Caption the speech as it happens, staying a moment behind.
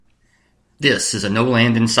This is a No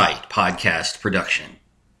Land in Sight podcast production.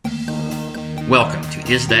 Welcome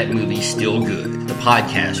to Is That Movie Still Good? The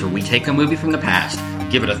podcast where we take a movie from the past,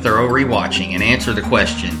 give it a thorough rewatching, and answer the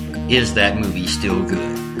question, is that movie still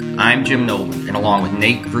good? I'm Jim Nolan, and along with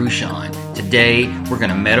Nate Grushon, today we're going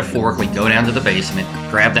to metaphorically go down to the basement,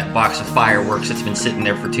 grab that box of fireworks that's been sitting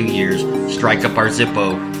there for 2 years, strike up our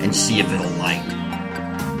Zippo, and see if it'll light.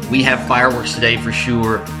 We have fireworks today for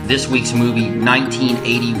sure. This week's movie,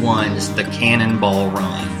 1981's The Cannonball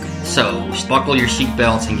Run. So, buckle your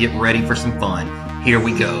seatbelts and get ready for some fun. Here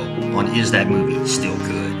we go on Is That Movie Still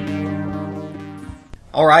Good?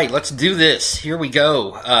 All right, let's do this. Here we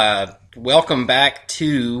go. Welcome back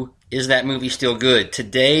to Is That Movie Still Good?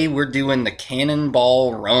 Today we're doing The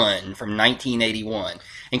Cannonball Run from 1981.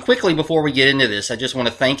 And quickly before we get into this, I just want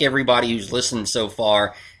to thank everybody who's listened so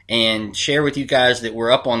far and share with you guys that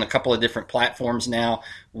we're up on a couple of different platforms now.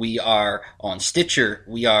 We are on Stitcher,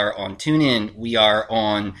 we are on TuneIn, we are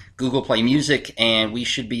on Google Play Music, and we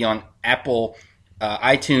should be on Apple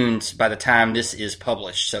iTunes by the time this is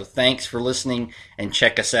published. So thanks for listening, and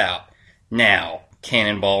check us out. Now,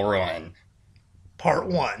 Cannonball Run. Part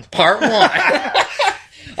 1.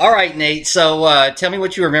 All right, Nate, so tell me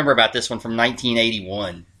what you remember about this one from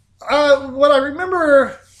 1981. What I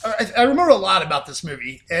remember... I remember a lot about this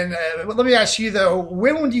movie, and let me ask you, though,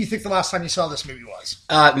 when do you think the last time you saw this movie was?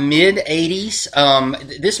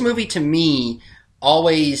 Mid-'80s. This movie, to me,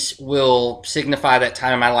 always will signify that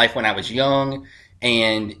time in my life when I was young,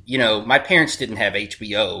 and, you know, my parents didn't have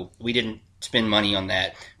HBO. We didn't spend money on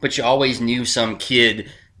that, but you always knew some kid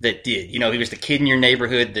that did. You know, he was the kid in your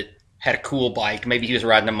neighborhood that had a cool bike. Maybe he was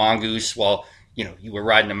riding a Mongoose while, you know, you were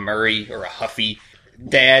riding a Murray or a Huffy.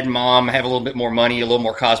 Dad, mom have a little bit more money, a little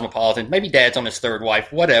more cosmopolitan. Maybe dad's on his third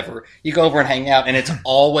wife, whatever. You go over and hang out, and it's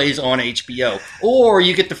always on HBO. Or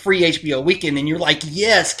you get the free HBO weekend, and you're like,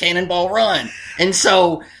 yes, Cannonball Run. And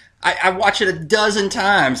so I watch it a dozen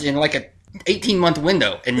times in like a 18-month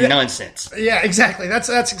window and nonsense. Yeah, exactly. That's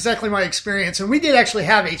exactly my experience. And we did actually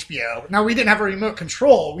have HBO. Now, we didn't have a remote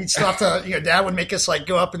control. We'd still have to, you know, Dad would make us like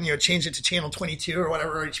go up and, you know, change it to channel 22 or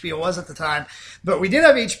whatever HBO was at the time. But we did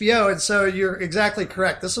have HBO, and so you're exactly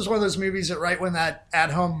correct. This was one of those movies that right when that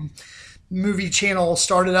at-home movie channel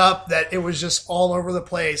started up, that it was just all over the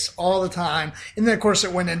place all the time. And then, of course,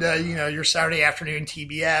 it went into, you know, your Saturday afternoon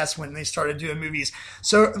TBS when they started doing movies.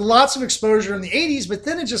 So lots of exposure in the 80s, but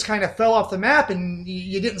then it just kind of fell off the map and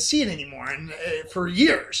you didn't see it anymore and for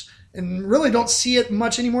years, and really don't see it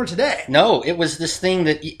much anymore today. No, it was this thing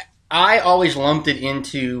that I always lumped it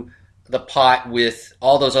into the pot with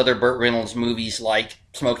all those other Burt Reynolds movies like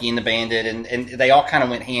Smokey and the Bandit, and they all kind of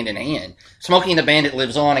went hand in hand. Smokey and the Bandit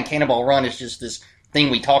lives on, and Cannonball Run is just this thing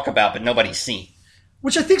we talk about but nobody's seen.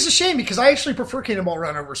 Which I think is a shame, because I actually prefer Cannonball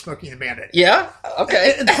Run over Smokey and the Bandit. Yeah?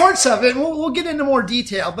 Okay. And parts of it, we'll get into more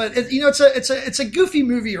detail, but it's a goofy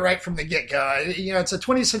movie right from the get-go. You know, it's a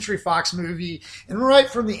 20th Century Fox movie, and right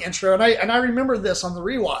from the intro, and I remember this on the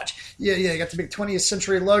rewatch. You got the big 20th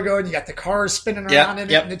Century logo, and you got the cars spinning around in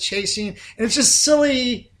it, and the chasing, and it's just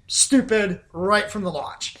silly, stupid right from the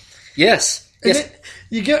launch. Yes. And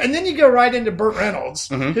then you go right into Burt Reynolds,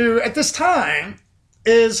 who at this time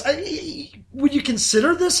is, would you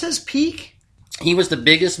consider this his peak? He was the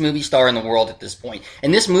biggest movie star in the world at this point.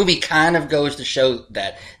 And this movie kind of goes to show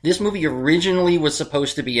that. This movie originally was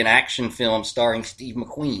supposed to be an action film starring Steve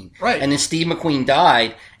McQueen. Right. And then Steve McQueen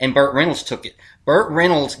died, and Burt Reynolds took it. Burt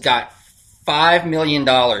Reynolds got $5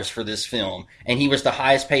 million for this film, and he was the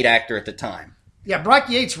highest paid actor at the time. Yeah, Brock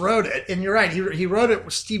Yates wrote it, and you're right. He wrote it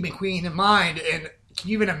with Steve McQueen in mind, and can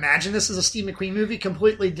you even imagine this as a Steve McQueen movie?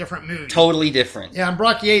 Completely different movie. Totally different. Yeah, and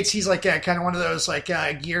Brock Yates, he's like kind of one of those like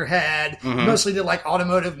gearhead. Mostly did like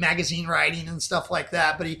automotive magazine writing and stuff like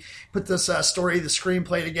that. But he put this story, the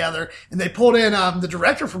screenplay together, and they pulled in the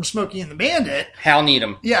director from Smokey and the Bandit, Hal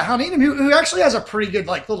Needham. Yeah, Hal Needham, who actually has a pretty good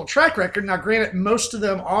like little track record. Now, granted, most of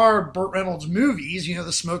them are Burt Reynolds movies. You know,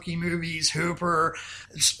 the Smokey movies, Hooper,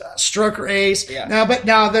 Stroker Ace. Yeah.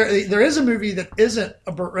 Now there is a movie that isn't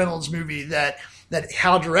a Burt Reynolds movie that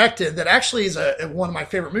Hal directed that actually is one of my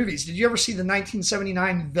favorite movies. Did you ever see the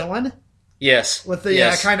 1979 Villain? Yes. With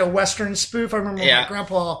the kind of Western spoof. I remember my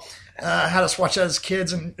grandpa had us watch that as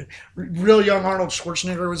kids, and real young Arnold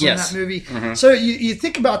Schwarzenegger was in that movie. So you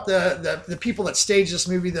think about the people that staged this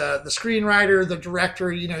movie, the screenwriter, the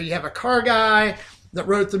director. You know, you have a car guy that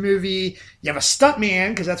wrote the movie. You have a stuntman,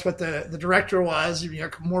 because that's what the director was. You know,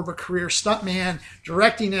 more of a career stuntman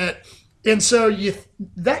directing it. And so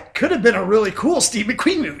that could have been a really cool Steve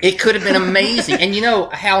McQueen movie. It could have been amazing. And you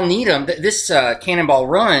know, Hal Needham, this Cannonball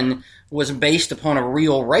Run was based upon a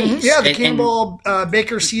real race. Mm-hmm. Yeah, the Cannonball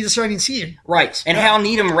Baker Sea Deciding Sea. Right, and Hal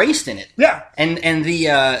Needham raced in it. Yeah. And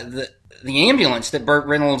the ambulance that Burt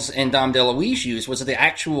Reynolds and Dom DeLuise used was the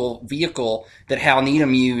actual vehicle that Hal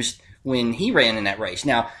Needham used when he ran in that race.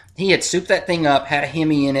 Now, he had souped that thing up, had a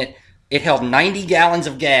Hemi in it. It held 90 gallons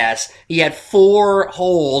of gas. He had 4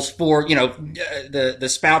 holes for, the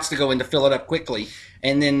spouts to go in to fill it up quickly.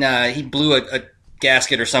 And then he blew a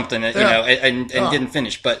gasket or something, and didn't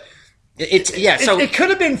finish. But it could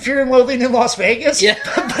have been Fear and Loathing in Las Vegas,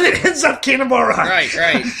 but it ends up Cannonball Run. Right.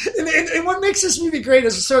 and what makes this movie great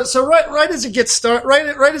is so right as it gets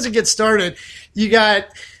started, you got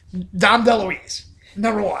Dom DeLuise,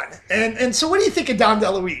 number one. And so what do you think of Dom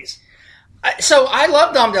DeLuise? So I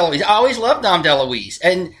love Dom DeLuise. I always loved Dom DeLuise.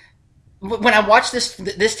 And when I watched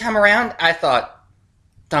this time around, I thought,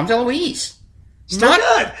 Dom DeLuise. Still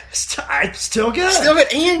good. Still good. Still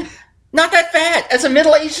good. And not that fat. As a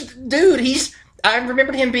middle-aged dude, I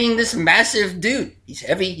remembered him being this massive dude. He's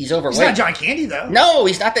heavy. He's overweight. He's not John Candy, though. No,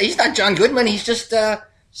 he's not. He's not John Goodman. He's just, a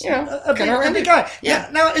big guy. Yeah.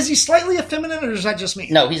 Now, is he slightly effeminate, or is that just me?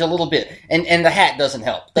 No, he's a little bit. And the hat doesn't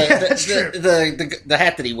help. That's true. The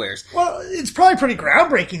hat that he wears. Well, it's probably pretty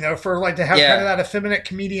groundbreaking, though, for to have kind of that effeminate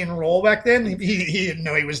comedian role back then. He didn't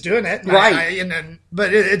know he was doing it. Right.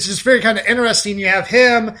 But it's just very kind of interesting. You have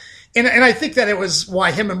him. And I think that it was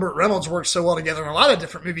why him and Burt Reynolds worked so well together in a lot of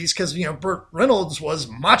different movies, because, Burt Reynolds was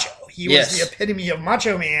macho. He was the epitome of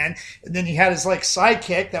macho man. And then he had his,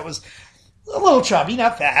 sidekick that was a little chubby,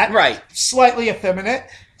 not fat. Right. Slightly effeminate,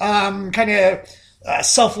 kind of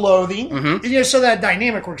self-loathing. Mm-hmm. So that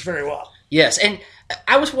dynamic works very well. Yes, and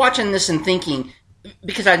I was watching this and thinking,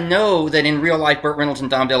 because I know that in real life, Burt Reynolds and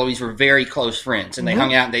Dom DeLuise were very close friends, and they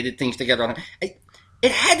hung out and they did things together.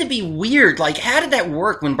 It had to be weird. How did that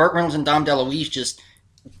work when Burt Reynolds and Dom DeLuise just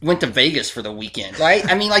went to Vegas for the weekend, right?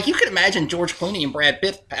 I mean, you could imagine George Clooney and Brad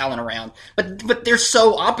Pitt palling around, but they're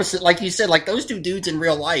so opposite. Like you said, those two dudes in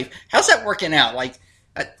real life. How's that working out?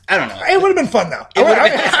 I don't know. It would have been fun, though.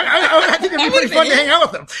 I think it'd be pretty fun to hang out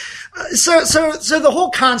with them. So the whole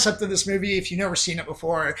concept of this movie, if you've never seen it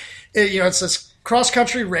before, it's this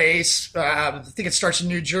cross-country race. I think it starts in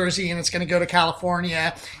New Jersey and it's going to go to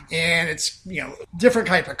California, and it's different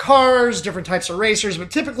type of cars, different types of racers, but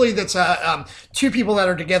typically that's two people that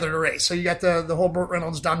are together to race. So you got the whole Burt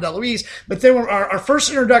Reynolds, Dom DeLuise, but then our first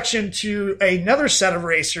introduction to another set of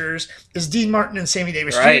racers is Dean Martin and Sammy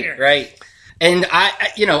Davis Jr. Right. And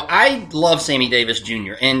I love Sammy Davis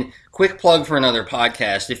Jr. And quick plug for another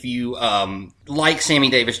podcast. If you like Sammy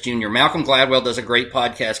Davis Jr., Malcolm Gladwell does a great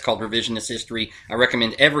podcast called Revisionist History. I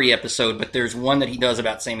recommend every episode, but there's one that he does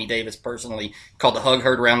about Sammy Davis personally called The Hug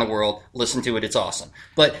Heard Around the World. Listen to it. It's awesome.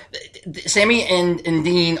 But Sammy and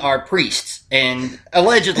Dean are priests, and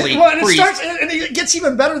allegedly priests. And it gets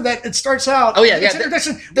even better that it starts out. Oh, yeah.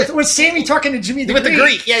 With Sammy talking to Jimmy the Greek. With the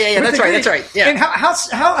Greek. Yeah. That's right. Yeah. And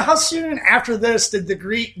how soon after this did the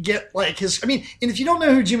Greek get his... I mean, and if you don't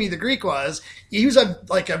know who Jimmy the Greek was, he was a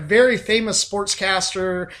very famous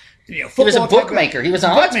sportscaster. He was a bookmaker. He was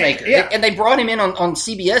an odds maker. Yeah. And they brought him in on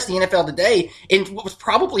CBS, the NFL Today, in what was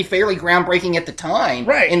probably fairly groundbreaking at the time.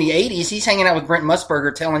 Right. In the 80s, he's hanging out with Brent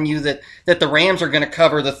Musburger telling you that the Rams are going to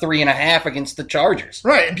cover the 3.5 against the Chargers.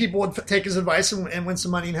 Right. And people would take his advice and win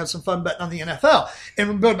some money and have some fun betting on the NFL.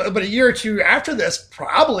 But a year or two after this,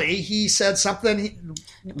 probably, he said something...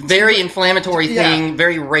 very inflammatory thing,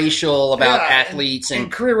 very racial about athletes.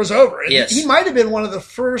 And career was over. Yes. He might have been one of the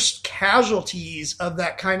first casualties of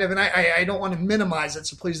that kind of, and I don't want to minimize it,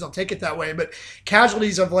 so please don't take it that way, but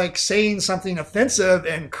casualties of saying something offensive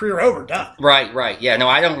and career over, done. Right. Yeah, no,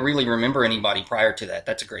 I don't really remember anybody prior to that.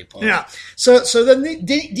 That's a great point. Yeah. So then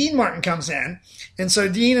Dean Martin comes in, and so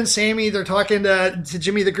Dean and Sammy, they're talking to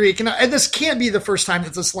Jimmy the Greek, and this can't be the first time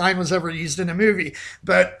that this line was ever used in a movie,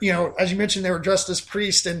 but, as you mentioned, they were dressed as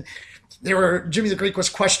priests, and Jimmy the Greek was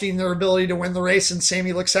questioning their ability to win the race, and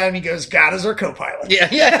Sammy looks at him, he goes, "God is our co-pilot." Yeah.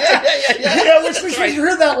 Which you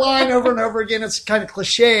heard that line over and over again. It's kind of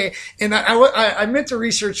cliche, and I meant to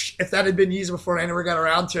research if that had been used before, and I never got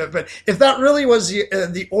around to it. But if that really was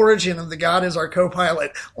the origin of the "God is our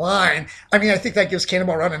co-pilot" line, I mean, I think that gives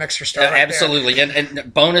Cannonball Run an extra star. Absolutely,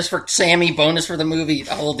 and bonus for Sammy, bonus for the movie,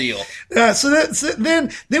 the whole deal.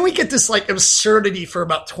 Then we get this absurdity for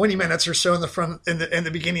about 20 minutes or so in the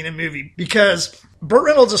beginning of the movie. Because Burt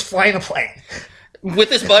Reynolds is flying a plane. With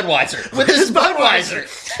his Budweiser.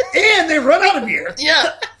 And they run out of beer.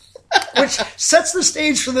 Yeah. Which sets the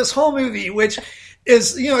stage for this whole movie, which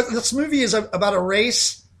is, this movie is about a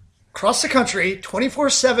race across the country,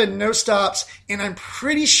 24/7, no stops, and I'm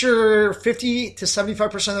pretty sure 50 to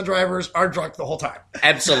 75% of the drivers are drunk the whole time.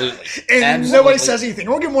 Absolutely. And nobody says anything.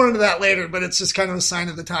 We'll get more into that later, but it's just kind of a sign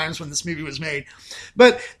of the times when this movie was made.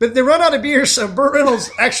 But they run out of beer, so Burt Reynolds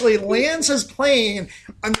actually lands his plane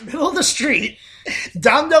in the middle of the street.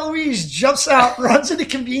 Dom DeLuise jumps out, runs into a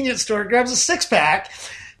convenience store, grabs a six-pack,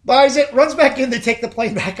 buys it, runs back in, they take the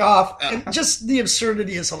plane back off, and just the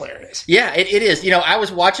absurdity is hilarious. Yeah, it is. I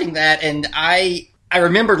was watching that, and I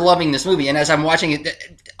remembered loving this movie, and as I'm watching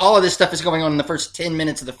it, all of this stuff is going on in the first 10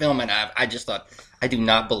 minutes of the film, and I just thought, I do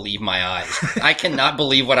not believe my eyes. I cannot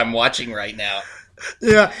believe what I'm watching right now.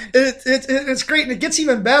 Yeah, it's great, and it gets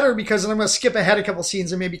even better because, and I'm going to skip ahead a couple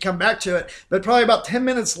scenes and maybe come back to it, but probably about 10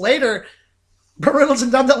 minutes later, Burt Reynolds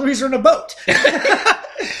and Dom DeLuise are in a boat.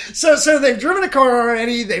 So they've driven a car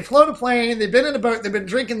already, they've flown a plane, they've been in a boat, they've been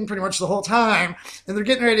drinking pretty much the whole time, and they're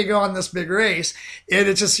getting ready to go on this big race. And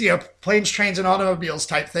it's just, planes, trains, and automobiles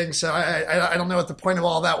type thing. So I don't know what the point of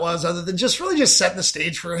all that was, other than just really just setting the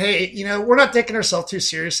stage for, hey, we're not taking ourselves too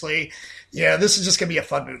seriously. Yeah, this is just going to be a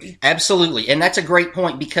fun movie. Absolutely. And that's a great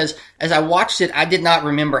point, because as I watched it, I did not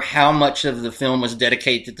remember how much of the film was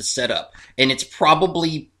dedicated to setup. And it's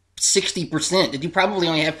probably 60%. Did you probably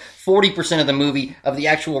only have 40% of the movie of the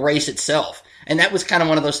actual race itself? And that was kind of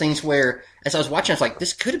one of those things where, as I was watching, I was like,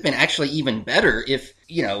 this could have been actually even better if,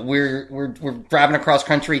 we're driving across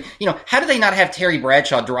country. How do they not have Terry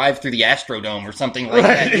Bradshaw drive through the Astrodome or something like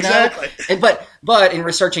that? Exactly. And, but in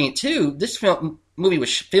researching it too, this movie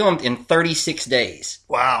was filmed in 36 days.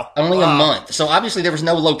 Wow. Only a month. So obviously there was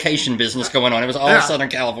no location business going on. It was all Southern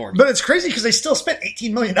California. But it's crazy because they still spent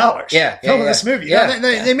 $18 million filming this movie. Yeah,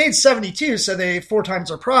 they made 72, so they 4 times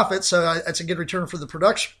their profit. So that's a good return for the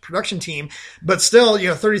production team. But still,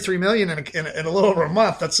 $33 million in a little over a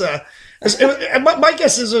month. That's my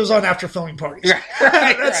guess is it was on after filming parties.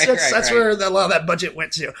 That's where a lot of that budget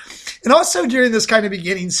went to. And also during this kind of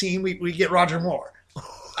beginning scene, we get Roger Moore.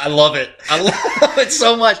 I love it. I love it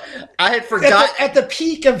so much. I had forgotten at the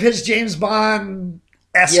peak of his James Bond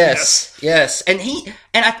esque. Yes. And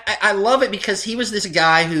I love it because he was this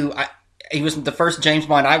guy who he was the first James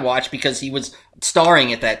Bond I watched because he was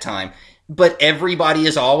starring at that time. But everybody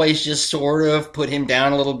has always just sort of put him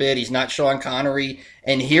down a little bit. He's not Sean Connery.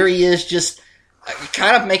 And here he is just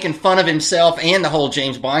kind of making fun of himself and the whole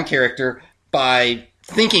James Bond character by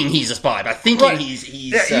thinking he's a spy, by thinking he's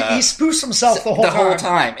he spoofs himself the whole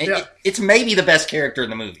time. It's maybe the best character in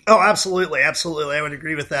the movie. Oh, absolutely. I would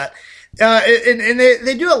agree with that. And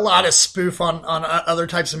they do a lot of spoof on other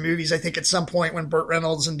types of movies. I think at some point when Burt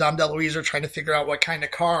Reynolds and Dom DeLuise are trying to figure out what kind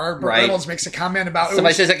of car, Burt Reynolds makes a comment about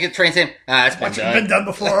somebody says I get trains in. It's been done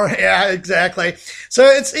before. Yeah, exactly. So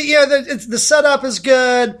it's the setup is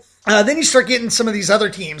good. Then you start getting some of these other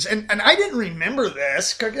teams, and I didn't remember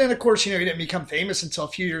this, and of course, he didn't become famous until a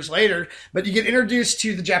few years later, but you get introduced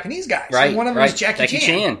to the Japanese guys. Right. And one of them is Jackie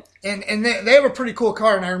Chan. And they have a pretty cool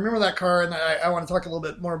car, and I remember that car, and I want to talk a little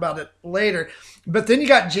bit more about it later. But then you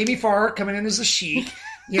got Jamie Farr coming in as a Sheik.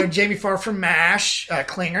 Jamie Farr from MASH,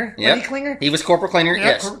 Klinger. Yep. Was he Klinger? He was Corporal Klinger,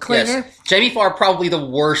 yes. Corporal Klinger. Yes. Jamie Farr, probably the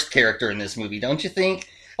worst character in this movie, don't you think?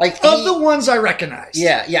 Of the ones I recognized.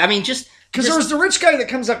 Yeah, I mean, because there was the rich guy that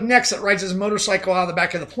comes up next that rides his motorcycle out of the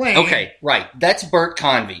back of the plane. Okay, right. That's Bert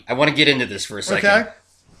Convey. I want to get into this for a second. Okay.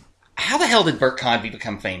 How the hell did Bert Convey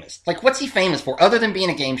become famous? What's he famous for, other than being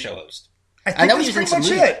a game show host? I know he was in some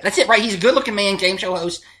movies. That's it, right? He's a good-looking man, game show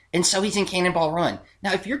host, and so he's in Cannonball Run.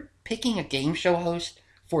 Now, if you're picking a game show host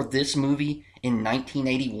for this movie in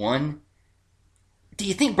 1981, do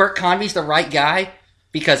you think Bert Convey's the right guy?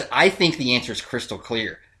 Because I think the answer is crystal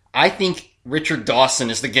clear. I think Richard Dawson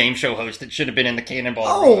is the game show host that should have been in the Cannonball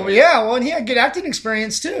Run. Oh, yeah. Well, and he had good acting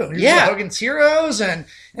experience, too. He was Hogan's Heroes, and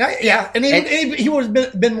he would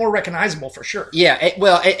have been more recognizable for sure. Yeah,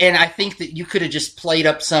 and I think that you could have just played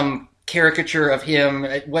up some caricature of him,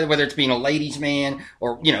 whether it's being a ladies' man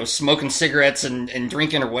or, smoking cigarettes and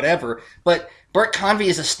drinking or whatever. But Bert Convey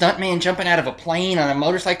is a stuntman jumping out of a plane on a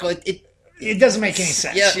motorcycle. It doesn't make any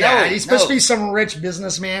sense. He's supposed to be some rich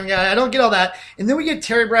businessman guy. I don't get all that. And then we get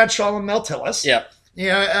Terry Bradshaw and Mel Tillis. Yeah.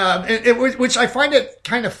 Which I find it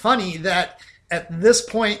kind of funny that at this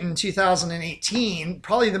point in 2018,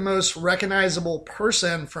 probably the most recognizable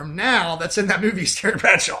person from now that's in that movie is Terry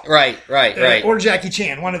Bradshaw. Right. Or Jackie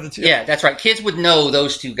Chan, one of the two. Yeah, that's right. Kids would know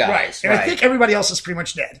those two guys. Right. And I think everybody else is pretty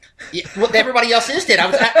much dead. Yeah, well, everybody else is dead.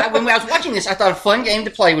 When I was watching this, I thought a fun game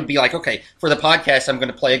to play would be okay, for the podcast, I'm going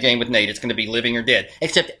to play a game with Nate. It's going to be living or dead.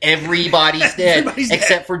 Except everybody's dead,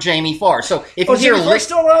 except for Jamie Farr. So if you hear... Jamie Farr's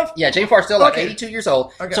still alive? Yeah, Jamie Farr's still alive, 82 years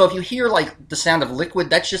old. Okay. So if you hear the sound of liquid,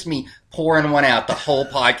 that's just me pouring one out the whole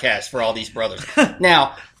podcast for all these brothers.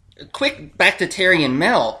 Now, quick back to Terry and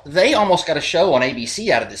Mel. They almost got a show on ABC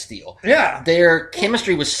out of this deal. Yeah. Their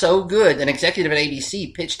chemistry was so good, an executive at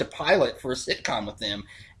ABC pitched a pilot for a sitcom with them,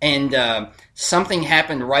 and something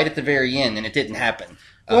happened right at the very end, and it didn't happen.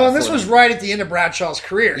 Well, and this was right at the end of Bradshaw's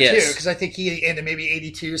career, too, Yes. because I think he ended maybe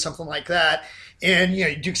 82, something like that. And,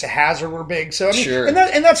 Dukes of Hazzard were big. So, I mean, Sure.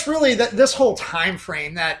 and that's really this whole time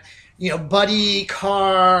frame that, Buddy,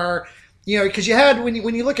 Car, because you had, when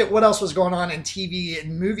you look at what else was going on in TV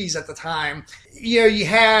and movies at the time, you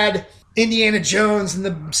had Indiana Jones and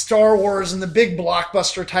the Star Wars and the big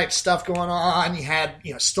blockbuster type stuff going on. You had,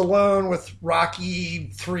 Stallone with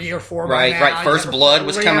Rocky 3 or 4. Right. First Blood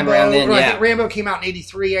was coming around then. Right, Yeah. Rambo came out in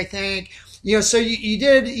 83, I think. So you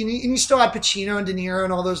did, and you still had Pacino and De Niro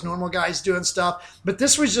and all those normal guys doing stuff, but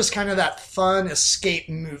this was just kind of that fun escape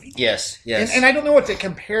movie. Yes. And I don't know what to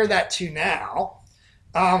compare that to now.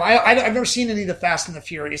 I've never seen any of the Fast and the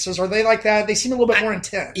Furious. Are they like that? They seem a little bit more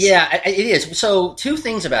intense. Yeah, it is. So two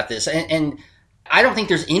things about this, and I don't think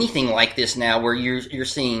there's anything like this now where you're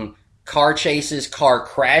seeing car chases, car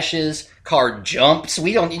crashes, car jumps.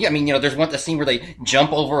 There's the scene where they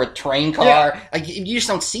jump over a train car. Yeah. Like, you just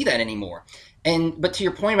don't see that anymore. But to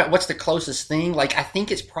your point about what's the closest thing, like, I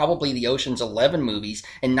think it's probably the Ocean's 11 movies,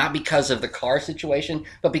 and not because of the car situation,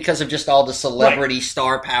 but because of just all the celebrity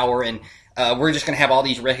star power, and we're just going to have all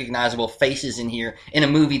these recognizable faces in here in a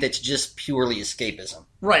movie that's just purely escapism.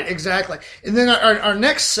 Right, exactly. And then our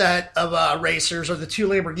next set of racers are the two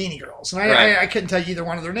Lamborghini girls. And I couldn't tell you either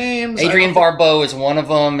one of their names. Adrienne Barbeau is one of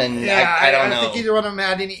them, and I don't know. I don't think either one of them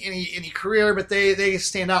had any career, but they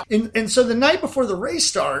stand out. And so the night before the race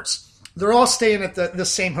starts, they're all staying at the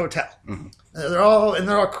same hotel. Mm-hmm. They're all,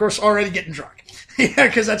 of course, already getting drunk. Yeah,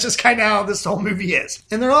 because that's just kind of how this whole movie is.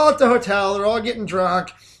 And they're all at the hotel. They're all getting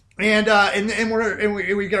drunk. And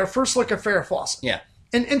we get our first look at Farrah Fawcett. Yeah.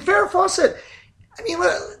 And Farrah Fawcett, I mean,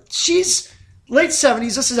 she's late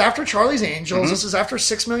 70s. This is after Charlie's Angels. Mm-hmm. This is after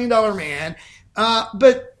 $6 Million Man.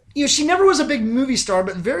 But, she never was a big movie star,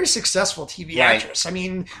 but very successful TV actress. I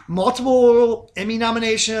mean, multiple Emmy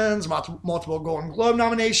nominations, multiple Golden Globe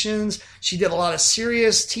nominations. She did a lot of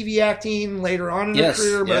serious TV acting later on in her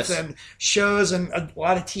career, both in shows and a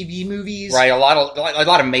lot of TV movies. Right, a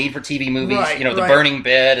lot of made-for-TV movies. The Burning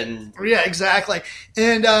Bed and yeah, exactly.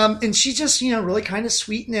 And she's just really kind of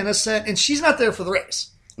sweet and innocent, and she's not there for the race.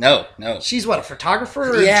 No. She's what, a photographer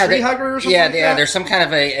or a tree hugger or something like that? There's some kind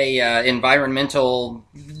of a environmental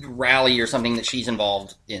rally or something that she's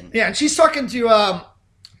involved in. Yeah, and she's talking to a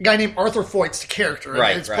guy named Arthur Foyt's the character.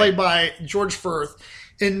 Right, it's played by George Firth.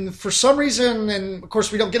 And for some reason, and of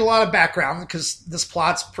course we don't get a lot of background because this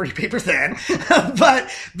plot's pretty paper thin,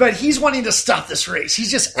 but he's wanting to stop this race.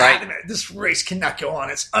 He's just adamant this race cannot go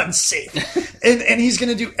on. It's unsafe. and he's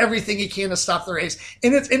going to do everything he can to stop the race.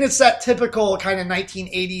 And it's that typical kind of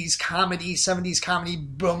 1980s comedy, 70s comedy,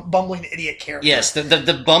 bumbling idiot character. Yes,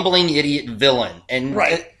 the bumbling idiot villain. And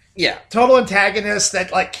yeah. Total antagonist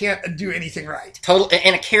that can't do anything right. Total,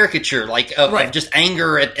 and a caricature of just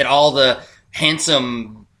anger at all the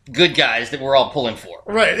handsome good guys that we're all pulling for.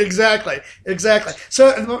 Right, exactly.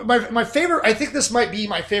 So my favorite, I think this might be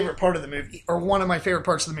my favorite part of the movie, or one of my favorite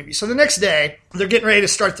parts of the movie. So the next day, they're getting ready to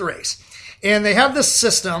start the race. And they have this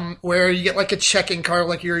system where you get a check-in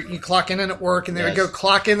car, you clock in at work, and they would go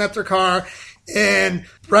clock in at their car. And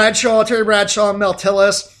Terry Bradshaw, and Mel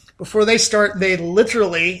Tillis, before they start, they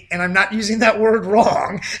literally, and I'm not using that word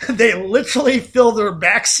wrong, they literally fill their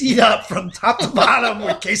back seat up from top to bottom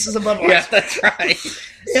with cases of Budweiser. Yeah, that's right.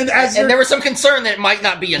 And there was some concern that it might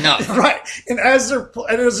not be enough. Right. And as they're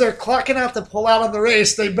clocking out to pull out of the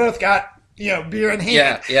race, they both got, beer in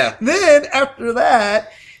hand. Yeah. Then after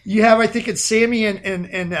that, you have, I think it's Sammy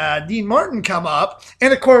and Dean Martin come up.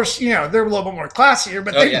 And, of course, they're a little bit more classier,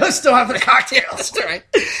 but they both still have their cocktails. That's right.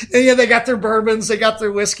 And, they got their bourbons, they got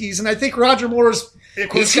their whiskeys. And I think Roger Moore's...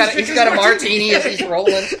 He's got a martini as he's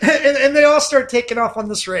rolling. and they all start taking off on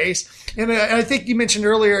this race. And I think you mentioned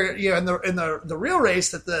earlier, in the real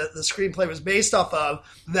race that the screenplay was based off of,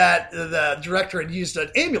 that the director had used an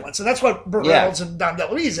ambulance. And that's what Burt Reynolds and Dom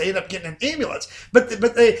DeLuise, they end up getting an ambulance. But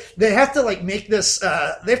they have to make this,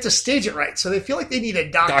 they have to stage it right. So they feel like they need a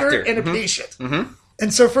doctor. And a patient. Mm-hmm.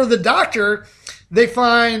 And so for the doctor, they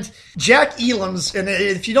find Jack Elam's, and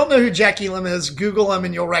if you don't know who Jack Elam is, Google him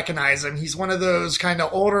and you'll recognize him. He's one of those kind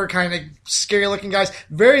of older, kind of scary-looking guys.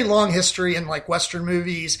 Very long history in Western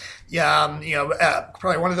movies.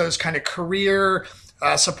 Probably one of those kind of career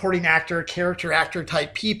supporting actor, character actor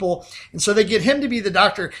type people. And so they get him to be the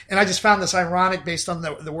doctor. And I just found this ironic based on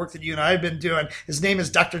the work that you and I have been doing. His name is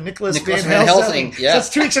Dr. Nicholas Van Helsing. Yeah. So that's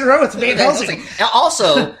 2 weeks in a row with Van Helsing.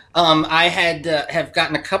 Also, I have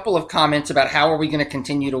gotten a couple of comments about how are we going to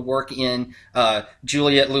continue to work in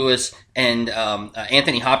Juliette Lewis and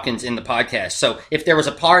Anthony Hopkins in the podcast. So if there was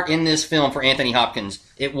a part in this film for Anthony Hopkins,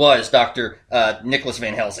 it was Dr. Nicholas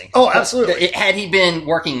Van Helsing. Oh, absolutely. Had he been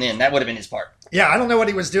working then, that would have been his part. Yeah, I don't know what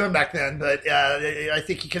he was doing back then, but I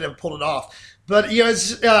think he could have pulled it off. But,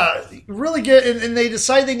 it's really good. And they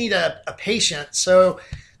decide they need a patient. So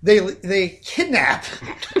they kidnap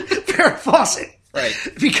Farrah Fawcett. Right.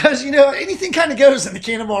 Because, anything kind of goes in the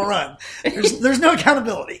Cannonball Run. There's no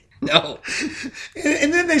accountability. No.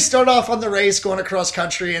 And then they start off on the race going across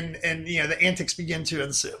country and the antics begin to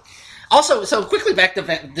ensue. Also, so quickly back to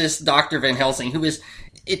this Dr. Van Helsing, who is,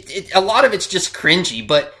 a lot of it's just cringy,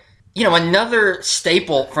 but, another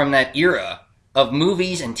staple from that era of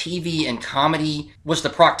movies and TV and comedy was the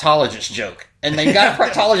proctologist joke. And they got a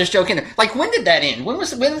proctologist joke in there. Like, when did that end? What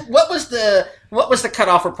was the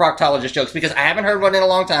cutoff for proctologist jokes? Because I haven't heard one in a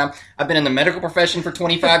long time. I've been in the medical profession for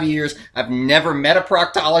 25 years. I've never met a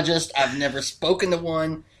proctologist. I've never spoken to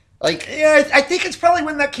one. Yeah, I think it's probably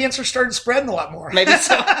when that cancer started spreading a lot more. Maybe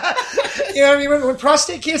so. When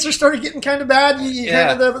prostate cancer started getting kind of bad, you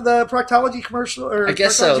kind of the proctology commercial, or I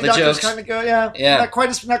guess so. The jokes kind of go, not quite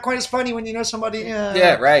as funny when you know somebody.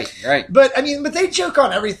 Right. But they joke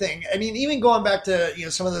on everything. Even going back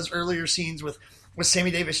to some of those earlier scenes with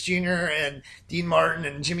Sammy Davis Jr. and Dean Martin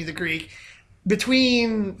and Jimmy the Greek.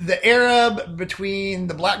 Between the Arab, between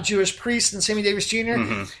the black Jewish priest and Sammy Davis Jr.,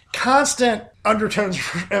 constant undertones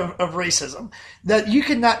of racism that you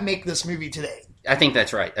could not make this movie today. I think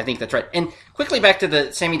that's right. And quickly back to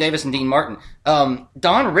the Sammy Davis and Dean Martin. Don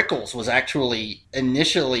Rickles was actually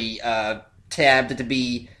initially tabbed to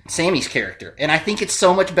be Sammy's character. And I think it's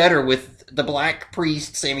so much better with the black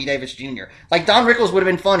priest, Sammy Davis Jr. Like, Don Rickles would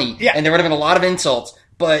have been funny, and there would have been a lot of insults,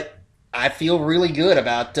 but I feel really good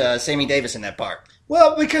about Sammy Davis in that part.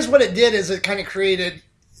 Well, because what it did is it kind of created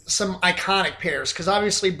some iconic pairs. Because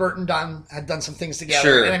obviously Burt and Don had done some things together.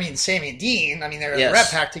 Sure. And Sammy and Dean, they were in the Rat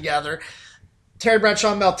Pack together. Terry Bradshaw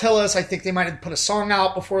and Mel Tillis, I think they might have put a song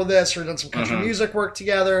out before this or done some country music work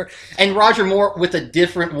together. And Roger Moore with a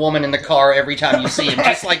different woman in the car every time you see him,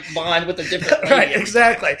 just like Bond with a different lady. Right,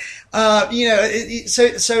 exactly. So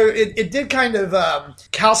it did kind of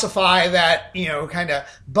calcify that, kind of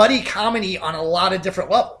buddy comedy on a lot of different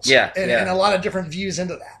levels. And a lot of different views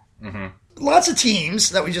into that. Mm-hmm. Lots of teams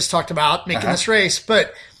that we just talked about making this race,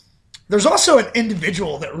 but there's also an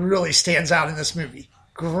individual that really stands out in this movie.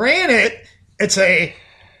 Granted, it's a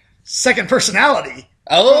second personality.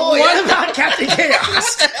 Oh, what about Captain Chaos?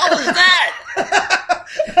 What the hell is that?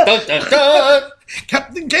 Dun, dun, dun.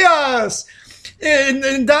 Captain Chaos!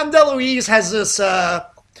 And Dom DeLuise has this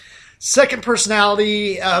second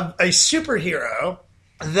personality of a superhero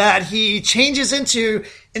that he changes into.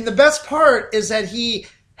 And the best part is that he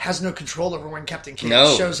has no control over when Captain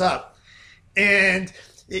Chaos shows up. And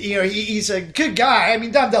he's a good guy.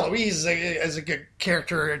 Dom DeLuise is a good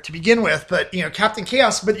character to begin with, but, Captain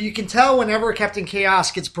Chaos, but you can tell whenever Captain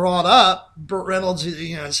Chaos gets brought up, Burt Reynolds,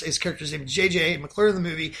 his character's name is JJ McClure in the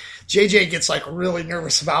movie, JJ gets, really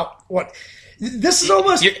nervous about what... This is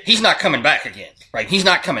almost... He's not coming back again, right? He's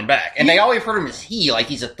not coming back. And they always refer to him as he, like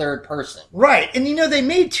he's a third person. Right. And, they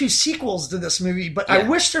made 2 sequels to this movie, but I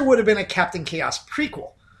wish there would have been a Captain Chaos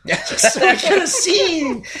prequel. So I could have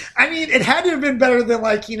seen. It had to have been better than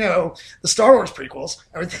the Star Wars prequels,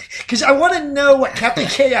 because I want to know what Captain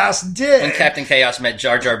Chaos did. When Captain Chaos met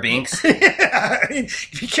Jar Jar Binks.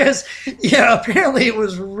 Because apparently it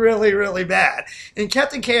was really, really bad. And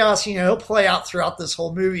Captain Chaos, he'll play out throughout this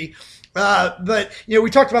whole movie. But we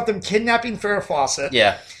talked about them kidnapping Farrah Fawcett.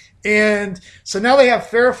 Yeah. And so now they have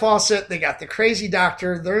Farrah Fawcett. They got the crazy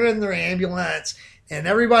doctor. They're in their ambulance. And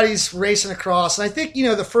everybody's racing across. And I think,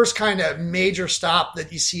 the first kind of major stop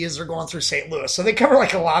that you see is they're going through St. Louis. So they cover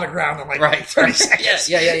a lot of ground in 30 seconds.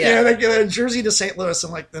 Yeah. They get Jersey to St. Louis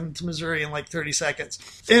and then to Missouri in 30 seconds.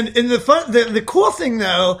 And the cool thing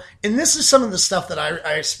though, and this is some of the stuff that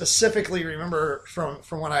I specifically remember from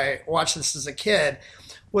when I watched this as a kid,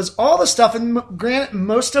 was all the stuff, and granted,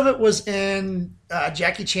 most of it was in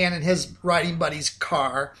Jackie Chan and his riding buddy's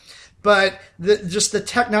car. But just the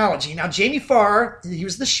technology. Now, Jamie Farr, he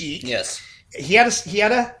was the Sheik. Yes. he had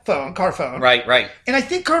a phone, car phone. Right. And I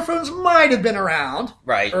think car phones might have been around.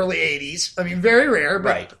 Right. Early 80s. I mean, very rare,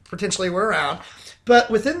 but potentially were around.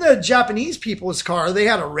 But within the Japanese people's car, they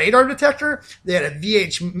had a radar detector. They had a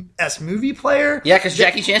VHS movie player. Yeah, because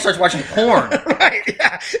Jackie Chan starts watching porn. Right,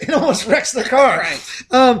 yeah. It almost wrecks the car.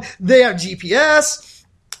 Right. They have GPS.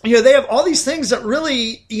 They have all these things that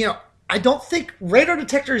really, I don't think radar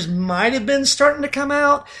detectors might have been starting to come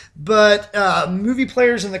out, but movie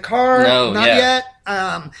players in the car, not yet.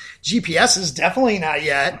 GPS is definitely not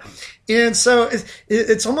yet. And so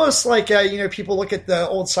it's almost like, people look at the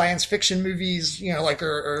old science fiction movies,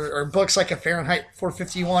 or books like a Fahrenheit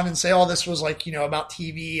 451 and say, oh, this was like, about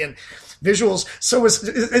TV and visuals. So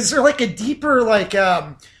is there like a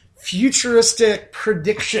deeper, futuristic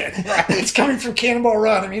prediction that's coming from Cannonball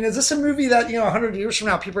Run? I mean, is this a movie that 100 years from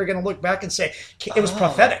now people are going to look back and say it was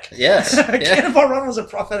prophetic? Yes, Cannonball Run was a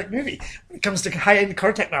prophetic movie when it comes to high-end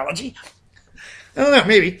car technology. I don't know,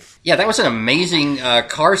 maybe. Yeah, that was an amazing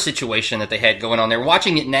car situation that they had going on there.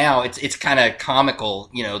 Watching it now, it's kind of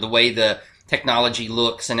comical, the way the technology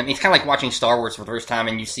looks. And I mean, it's kind of like watching Star Wars for the first time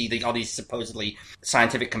and you see all these supposedly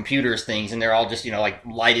scientific computers things, and they're all just,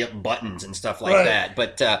 light up buttons and stuff like that.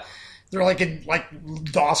 But they're like in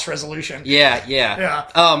DOS resolution. Yeah.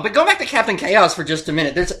 But going back to Captain Chaos for just a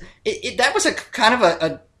minute, that was a kind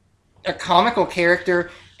of a comical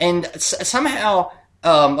character, and somehow...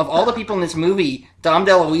 of all the people in this movie, Dom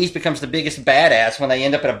DeLuise becomes the biggest badass when they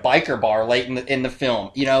end up at a biker bar late in the film.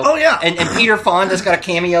 Oh yeah. And Peter Fonda's got a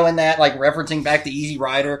cameo in that, referencing back to Easy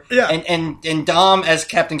Rider. Yeah. And Dom as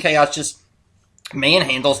Captain Chaos just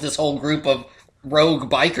manhandles this whole group of rogue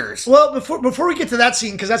bikers. Well, before we get to that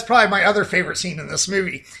scene, because that's probably my other favorite scene in this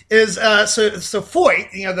movie, is so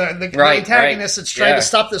Foyt, the antagonist that's trying to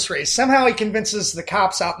stop this race, somehow he convinces the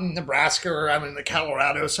cops out in Nebraska or out in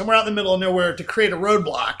Colorado, somewhere out in the middle of nowhere, to create a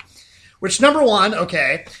roadblock. Which, number one,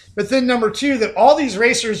 okay, but then number two, that all these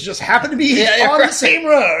racers just happen to be on the same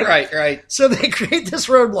road. Right. So they create this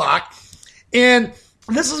roadblock, and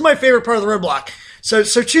this is my favorite part of the roadblock. So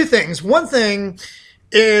two things. One thing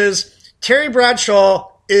is Terry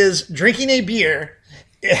Bradshaw is drinking a beer.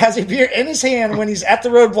 It has a beer in his hand when he's at the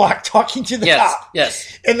roadblock talking to the cop.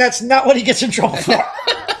 Yes. And that's not what he gets in trouble for.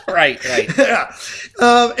 Right. Yeah.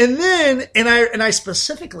 And I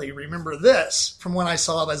specifically remember this from when I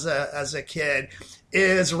saw it as a kid,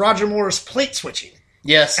 is Roger Moore's plate switching.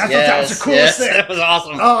 Yes. I thought that was the coolest thing. That was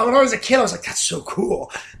awesome. When I was a kid, I was like, that's so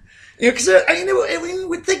cool. Because when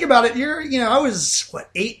we think about it, I was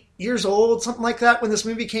 8 years old, something like that, when this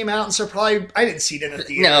movie came out, and so probably I didn't see it in the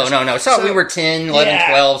theaters. No. So we were 10, 11,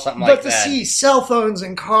 12, something like that. But to see cell phones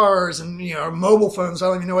and cars and mobile phones, I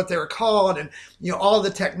don't even know what they were called, and all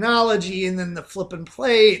the technology, and then the flipping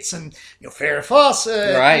plates, and Farrah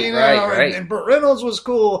Fawcett, right. And Burt Reynolds was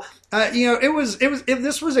cool.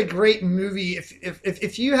 This was a great movie.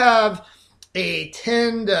 If you have a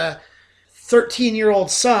 10 to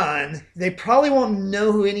 13-year-old son, they probably won't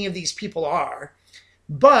know who any of these people are.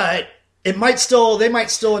 But they might still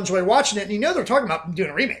enjoy watching it, and they're talking about doing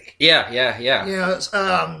a remake. Yeah.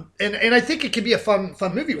 And I think it could be a fun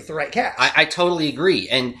movie with the right cast. I totally agree.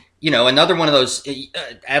 And another one of those young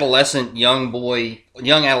adolescent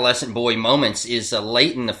boy moments is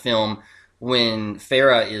late in the film when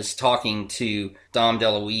Farrah is talking to Dom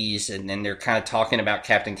DeLuise, and then they're kind of talking about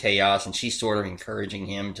Captain Chaos, and she's sort of encouraging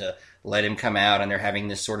him to let him come out, and they're having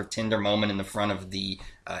this sort of tender moment in the front of the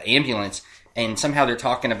ambulance. And somehow they're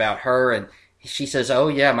talking about her, and she says, oh,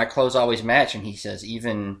 yeah, my clothes always match. And he says,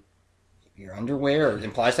 even your underwear? Or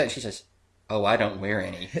implies that. And she says, oh, I don't wear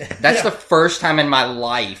any. That's the first time in my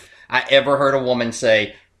life I ever heard a woman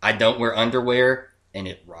say, I don't wear underwear, and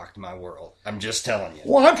it rocked my world. I'm just telling you.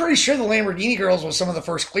 Well, I'm pretty sure the Lamborghini Girls was some of the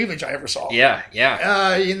first cleavage I ever saw. Yeah.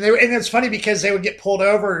 And it's funny because they would get pulled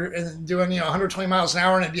over and doing 120 miles an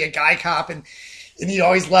hour, and it'd be a guy cop, and he'd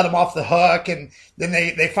always let them off the hook, and then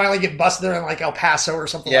they finally get busted there in El Paso or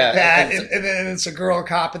something like that, and then it's a girl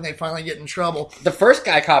cop, and they finally get in trouble. The first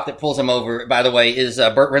guy cop that pulls him over, by the way, is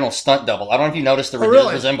Burt Reynolds' stunt double. I don't know if you noticed the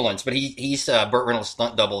resemblance, but he's Burt Reynolds'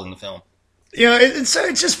 stunt double in the film. And so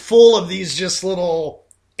it's just full of these just little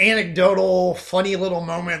anecdotal, funny little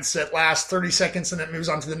moments that last 30 seconds, and it moves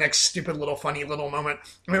on to the next stupid little funny little moment.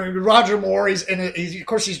 I mean, Roger Moore, of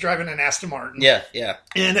course he's driving an Aston Martin. Yeah.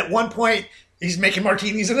 And at one point, he's making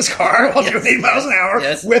martinis in his car while doing 8 miles an hour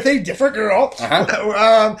with a different girl.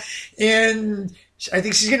 Uh-huh. And I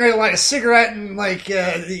think she's getting ready to light a cigarette, and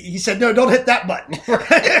he said, no, don't hit that button.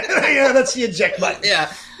 That's the eject button.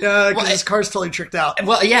 Yeah. because his car's totally tricked out.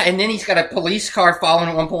 Well, yeah, and then he's got a police car following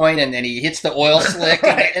at one point, and then he hits the oil slick,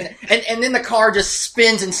 and then the car just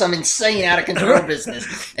spins in some insane out of control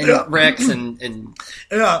business and wrecks and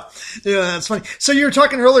yeah, that's funny. So you were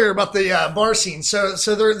talking earlier about the bar scene. So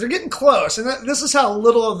they're getting close, and this is how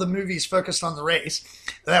little of the movie's focused on the race.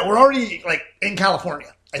 That we're already like in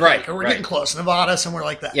California. I think, or we're getting close, Nevada, somewhere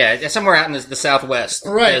like that. Yeah, somewhere out in the Southwest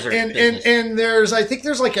desert. And there's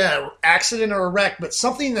like a accident or a wreck, but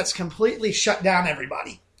something that's completely shut down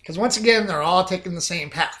everybody. Because once again, they're all taking the same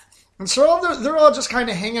path. And so they're all just kind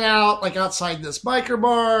of hanging out like outside this biker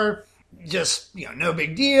bar, just, no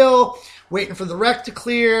big deal, waiting for the wreck to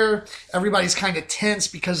clear. Everybody's kind of tense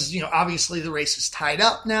because, obviously the race is tied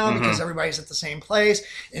up now because everybody's at the same place.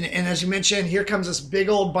 And as you mentioned, here comes this big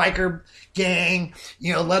old biker gang,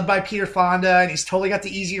 led by Peter Fonda, and he's totally got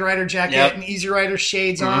the Easy Rider jacket and Easy Rider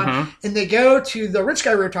shades on. And they go to the rich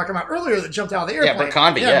guy we were talking about earlier that jumped out of the airplane. Yeah, Bert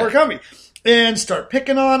Convey. Bert Convey. And start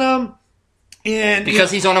picking on him. And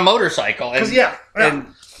because he's on a motorcycle.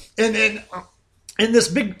 And this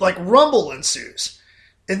big rumble ensues.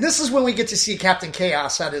 And this is when we get to see Captain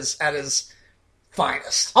Chaos at his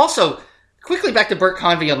finest. Also, quickly back to Bert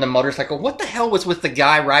Convey on the motorcycle. What the hell was with the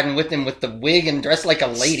guy riding with him with the wig and dressed like a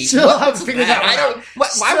lady? Still haven't figured that one out.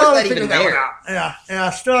 Why was that even there? Yeah,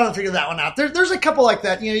 still haven't figured that one out. There's a couple like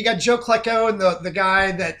that. You got Joe Klecko and the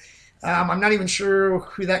guy that I'm not even sure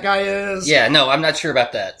who that guy is. Yeah, no, I'm not sure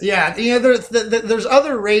about that. Yeah, there's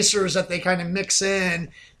other racers that they kind of mix in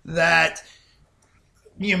that,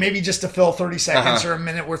 maybe just to fill 30 seconds or a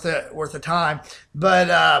minute worth of time.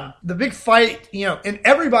 But the big fight, and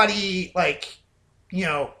everybody,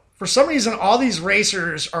 for some reason, all these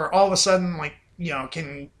racers are all of a sudden,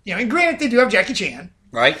 and granted, they do have Jackie Chan.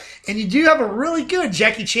 Right. And you do have a really good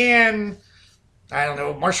Jackie Chan, I don't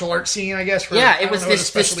know, martial arts scene, I guess. It was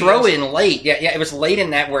this throw-in late. Yeah, it was late in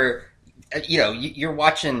that where, you're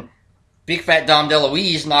watching Big Fat Dom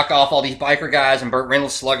DeLuise knock off all these biker guys and Burt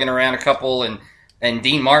Reynolds slugging around a couple and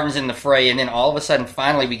Dean Martin's in the fray, and then all of a sudden,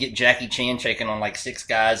 finally, we get Jackie Chan shaking on 6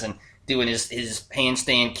 guys and doing his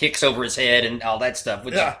handstand kicks over his head and all that stuff.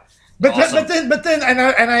 Which But awesome. but then, and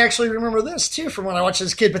I actually remember this too from when I watched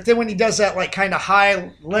as a kid. But then when he does that kind of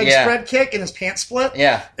high leg spread kick and his pants split,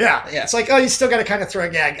 yeah, it's like, oh, you still got to kind of throw a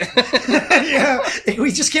gag.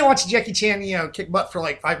 We just can't watch Jackie Chan, kick butt for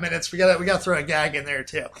 5 minutes. We got to throw a gag in there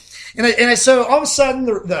too. And so all of a sudden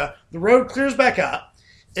the road clears back up,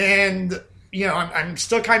 and I'm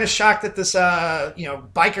still kind of shocked that this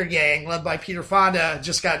biker gang led by Peter Fonda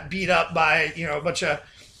just got beat up by a bunch of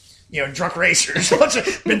drunk racers.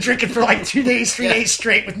 Been drinking for 2 days, 3 days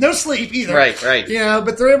straight with no sleep either. Right.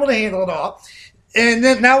 But they're able to handle it all. And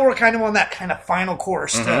then now we're kind of on that kind of final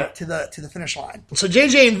course to the finish line. So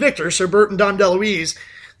JJ and Victor, so Bert and Dom DeLuise,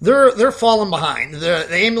 they're falling behind. The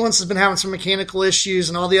ambulance has been having some mechanical issues,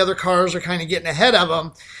 and all the other cars are kind of getting ahead of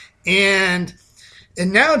them. And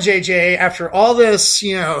now JJ, after all this,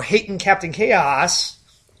 hating Captain Chaos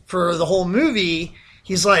for the whole movie,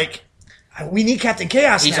 he's like, we need Captain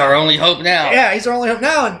Chaos now. He's our only hope now. Yeah, he's our only hope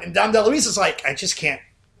now. And Dom DeLuise is like, I just can't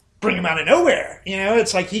bring him out of nowhere.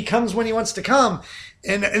 It's like he comes when he wants to come.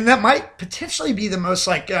 And that might potentially be the most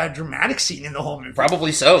dramatic scene in the whole movie.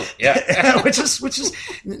 Probably so, yeah. which is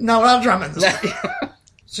not a lot of drama in this movie.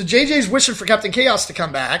 So JJ's wishing for Captain Chaos to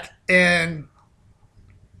come back, and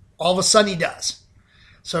all of a sudden he does.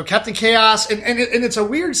 So Captain Chaos, and it's a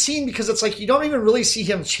weird scene because it's like you don't even really see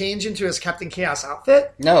him change into his Captain Chaos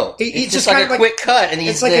outfit. No, it's just like a quick cut, and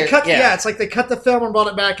he's there. A cut. Yeah, it's like they cut the film and brought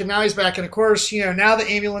it back, and now he's back. And of course, now the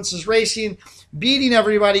ambulance is racing, beating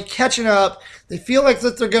everybody, catching up. They feel like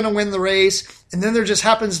that they're going to win the race, and then there just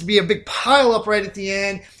happens to be a big pile up right at the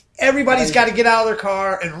end. Everybody's got to get out of their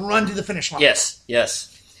car and run to the finish line. Yes.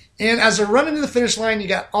 And as they're running to the finish line, you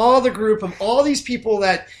got all the group of all these people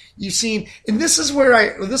that you've seen, and this is where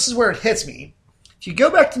it hits me. If you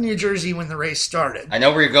go back to New Jersey when the race started, I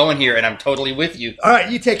know where you're going here, and I'm totally with you. All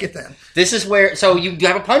right, you take it then. This is where, so you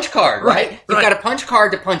have a punch card, right? You've got a punch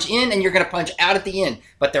card to punch in, and you're going to punch out at the end,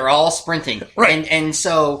 but they're all sprinting, right? And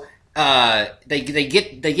so they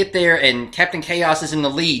get there, and Captain Chaos is in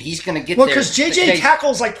the lead. He's going to get there. Well, because JJ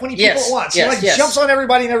tackles 20 people at once. He jumps on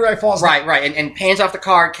everybody, and everybody falls down. Right, and pans off the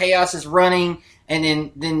card. Chaos is running.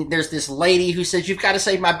 And then there's this lady who says, you've got to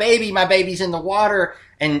save my baby. My baby's in the water.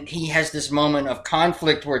 And he has this moment of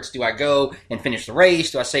conflict where it's, do I go and finish the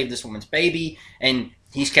race? Do I save this woman's baby? And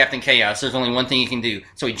he's Captain Chaos. There's only one thing he can do.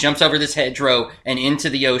 So he jumps over this hedgerow and into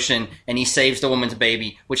the ocean, and he saves the woman's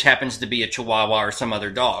baby, which happens to be a Chihuahua or some other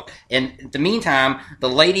dog. And in the meantime, the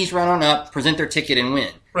ladies run on up, present their ticket, and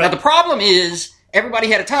win. Right. Now, the problem is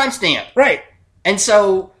everybody had a timestamp. Right. And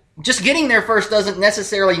so just getting there first doesn't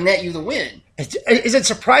necessarily net you the win. Is it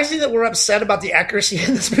surprising that we're upset about the accuracy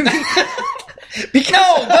in this movie?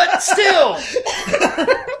 No, but still.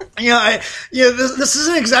 This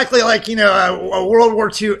isn't exactly like, a World War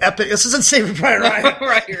II epic. This isn't Saving Private Ryan.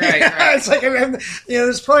 right. It's like,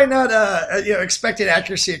 there's probably not expected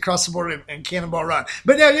accuracy across the board in Cannonball Run.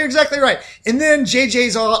 But yeah, you're exactly right. And then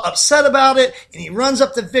JJ's all upset about it, and he runs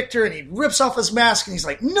up to Victor, and he rips off his mask, and he's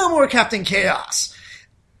like, no more Captain Chaos.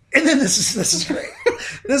 And then this is great.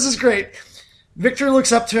 This is great. Victor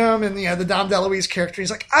looks up to him, and the Dom DeLuise character,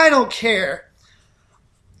 he's like, I don't care.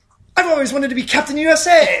 I've always wanted to be Captain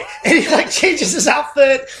USA. And he changes his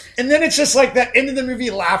outfit. And then it's just like that end of the movie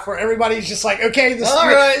laugh where everybody's just like, okay, this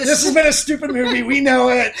has been a stupid movie. We know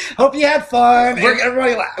it. Hope you had fun. And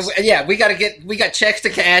everybody laughs. Yeah, we got checks to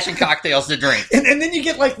cash and cocktails to drink. And then you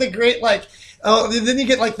get the great then you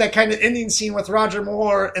get that kind of ending scene with Roger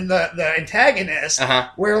Moore and the antagonist,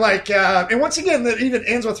 where and once again that even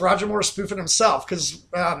ends with Roger Moore spoofing himself because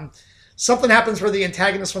something happens where the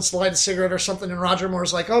antagonist wants to light a cigarette or something, and Roger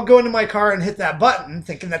Moore's like, "Oh, go into my car and hit that button,"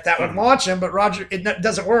 thinking that would launch him, but it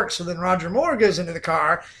doesn't work. So then Roger Moore goes into the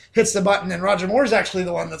car, hits the button, and Roger Moore's actually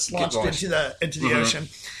the one that's launched into the ocean.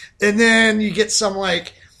 And then you get some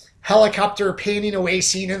helicopter painting away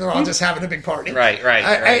scene, and they're all just having a big party. Right.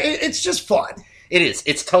 It's just fun. It is.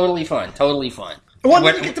 It's totally fun. Totally fun. Well,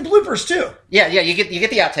 then you get the bloopers too. Yeah. You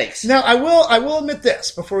get the outtakes. Now, I will admit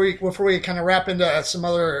this before we kind of wrap into some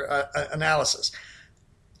other analysis.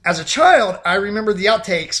 As a child, I remember the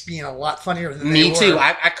outtakes being a lot funnier than they were. Me too.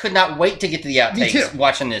 I could not wait to get to the outtakes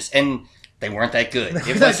watching this, and they weren't that good.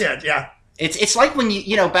 Yeah. It's like when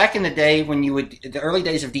you back in the day when the early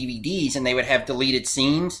days of DVDs and they would have deleted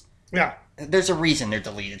scenes. Yeah. There's a reason they're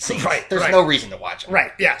deleted scenes. Right. There's no reason to watch them.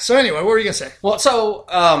 Right. Yeah. So anyway, what were you gonna say? Well, so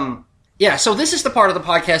so this is the part of the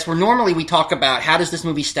podcast where normally we talk about how does this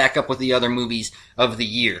movie stack up with the other movies of the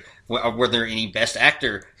year. Were there any Best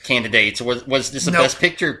Actor candidates? Was this a Best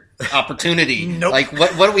Picture opportunity? Nope.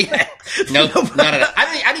 What do we have? Nope. None of that.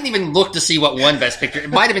 I didn't even look to see what won Best Picture. It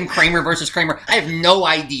might have been Kramer versus Kramer. I have no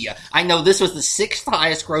idea. I know this was the 6th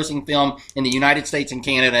highest grossing film in the United States and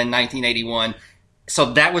Canada in 1981.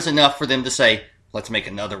 So that was enough for them to say, let's make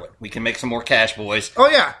another one. We can make some more cash, boys. Oh,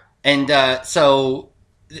 yeah. And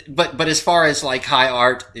But as far as high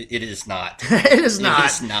art, it is not. It is not. It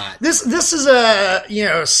is not. This is a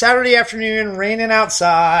Saturday afternoon, raining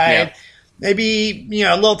outside. Yeah. Maybe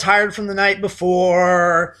a little tired from the night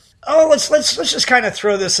before. Oh, let's just kind of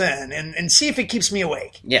throw this in and see if it keeps me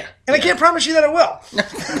awake. Yeah. And I can't promise you that it will. Nope.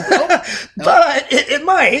 But it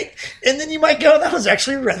might. And then you might go, that was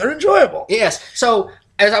actually rather enjoyable. Yes. So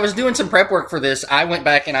as I was doing some prep work for this, I went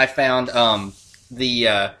back and I found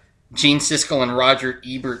the Gene Siskel and Roger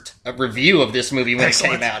Ebert review of this movie when it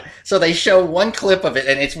came out. So they show one clip of it,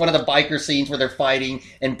 and it's one of the biker scenes where they're fighting,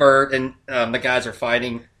 and Bert and the guys are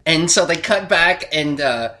fighting. And so they cut back, and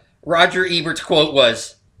Roger Ebert's quote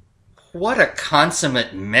was, "What a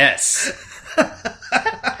consummate mess."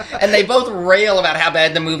 And they both rail about how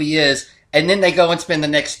bad the movie is, and then they go and spend the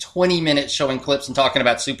next 20 minutes showing clips and talking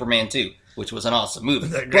about Superman 2, which was an awesome movie.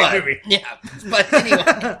 It's a great movie. Yeah, but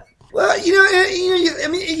anyway. Well,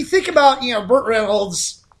 you think about, Burt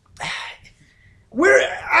Reynolds. We're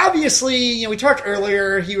obviously, we talked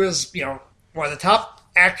earlier, he was, one of the top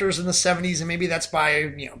actors in the 70s, and maybe that's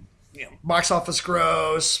by, box office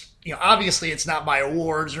gross. Obviously it's not by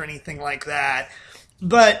awards or anything like that,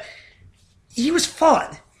 but he was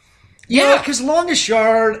fun. Yeah. Because Longest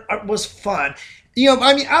Yard was fun.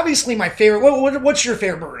 Obviously my favorite, what's your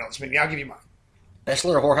favorite Burt Reynolds movie? I'll give you mine. Best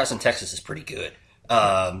Little Whorehouse in Texas is pretty good.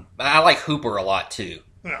 I like Hooper a lot too.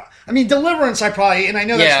 Yeah. Deliverance, and I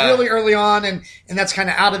know that's really early on, and that's kind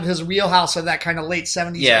of out of his wheelhouse of that kind of late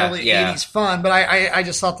 70s, early 80s fun, but I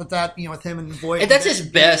just thought that, with him and Boyd. And that's his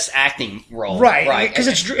best acting role. Right. Because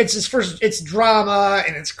it's his first, it's drama,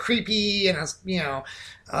 and it's creepy, and it's,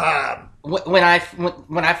 When I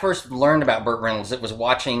first learned about Burt Reynolds, it was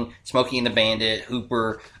watching Smokey and the Bandit,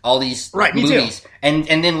 Hooper, all these movies, and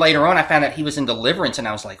then later on I found out he was in Deliverance, and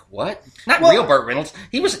I was like, "What? Not real Burt Reynolds?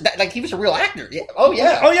 He was a real actor." Yeah. Oh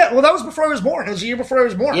yeah. Well, that was before I was born. It was a year before I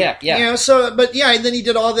was born. Yeah. And then he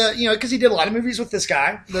did all the because he did a lot of movies with this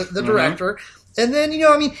guy, the director, and then he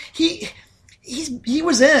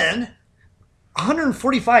was in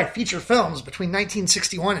 145 feature films between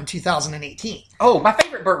 1961 and 2018. Oh, my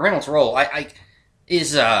favorite Burt Reynolds role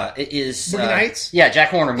is Boogie Nights? Yeah,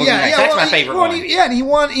 Jack Horner, Boogie Nights. That's my favorite one. And he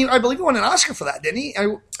won. I believe he won an Oscar for that, didn't he?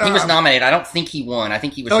 He was nominated. I don't think he won. I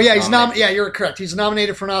think he was. Oh yeah, he's nominated. Yeah, you're correct. He's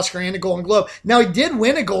nominated for an Oscar and a Golden Globe. Now he did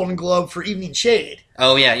win a Golden Globe for Evening Shade.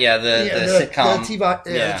 Oh yeah, the sitcom,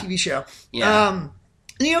 the TV show. Yeah.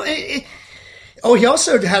 You know, he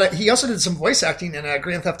also did some voice acting in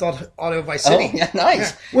Grand Theft Auto Vice City. Oh, yeah,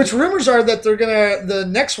 nice. Yeah. Which rumors are that the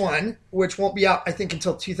next one, which won't be out, I think,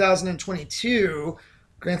 until 2022,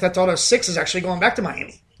 Grand Theft Auto 6 is actually going back to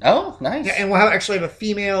Miami. Oh, nice. Yeah, and we'll actually have a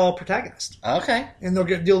female protagonist. Okay. And they'll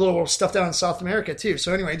do a little stuff down in South America, too.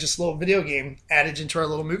 So anyway, just a little video game added into our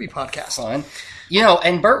little movie podcast. Fun. You know,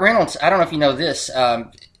 and Burt Reynolds, I don't know if you know this,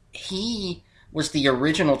 he was the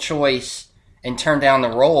original choice and turned down the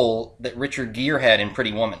role that Richard Gere had in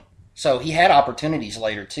Pretty Woman. So he had opportunities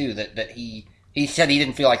later, too, that he said he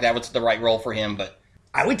didn't feel like that was the right role for him. But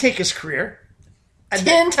I would take his career.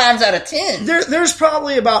 10 times out of 10. There's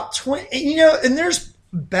probably about 20, you know, and there's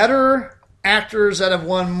better actors that have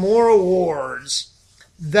won more awards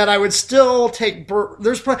that I would still take.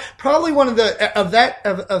 There's probably one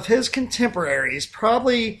of his contemporaries,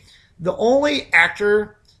 probably the only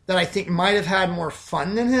actor that I think might have had more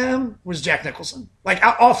fun than him was Jack Nicholson, like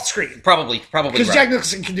off screen. Probably because right. Jack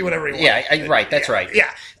Nicholson can do whatever he wants. Yeah, right. That's right.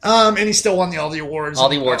 Yeah, and he still won all the awards. All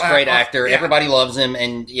the awards. Great actor. Yeah. Everybody loves him,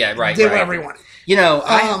 and yeah, right. Did whatever he wanted. You know,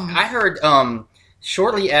 I heard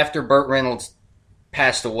shortly after Burt Reynolds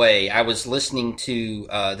passed away, I was listening to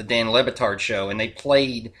the Dan Le Batard show, and they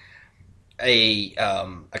played a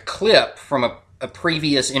clip from a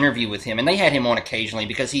previous interview with him, and they had him on occasionally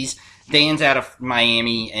because Dan's out of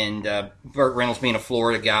Miami, and Burt Reynolds being a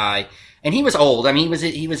Florida guy, and he was old. I mean,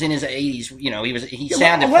 he was in his 80s. You know, he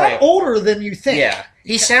sounded a lot frail. older than you think. Yeah,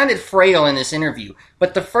 he sounded frail in this interview.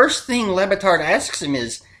 But the first thing Le Batard asks him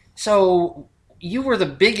is, "So you were the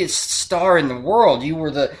biggest star in the world. You were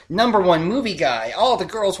the #1 movie guy. All the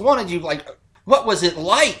girls wanted you. Like, what was it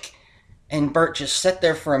like?" And Burt just sat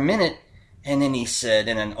there for a minute, and then he said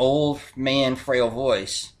in an old man, frail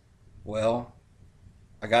voice, "Well,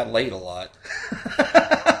 I got laid a lot."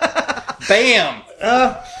 Bam!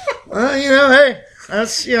 Well, you know, hey,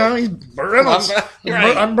 that's, you know, he's Burt Reynolds.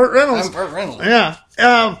 I'm Burt Reynolds. I'm Burt Reynolds. Yeah.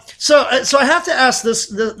 So I have to ask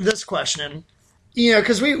this question. You know,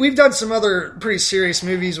 because we've done some other pretty serious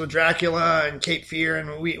movies with Dracula and Cape Fear,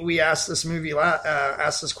 and we asked this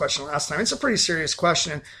question last time. It's a pretty serious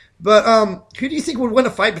question, but who do you think would win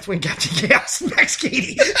a fight between Captain Chaos and Max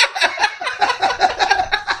Cady?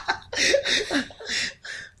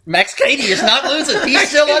 Max Cady is not losing. He's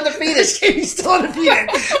still undefeated. Max Cady's still undefeated.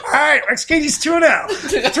 All right, Max Cady's 2-0.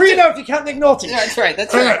 3-0 if you count Nick Nolte. Yeah, that's right.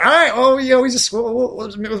 That's all right. All right. Oh, you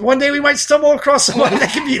know, one day we might stumble across someone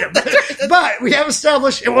that can beat him, but we have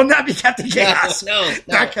established it will not be Captain Chaos. No.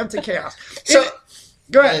 Not Captain Chaos. So.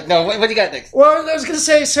 Go ahead. No, what do you got next? Well, I was going to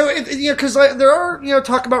say, so, because there are,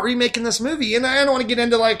 talk about remaking this movie, and I don't want to get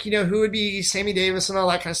into, who would be Sammy Davis and all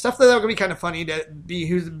that kind of stuff. That would be kind of funny to be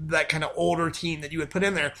who's that kind of older team that you would put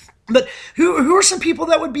in there. But who are some people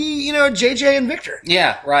that would be, JJ and Victor?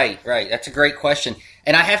 Yeah, right. That's a great question.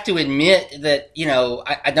 And I have to admit that,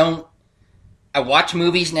 I watch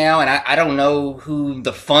movies now, and I don't know who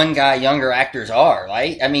the fun guy younger actors are,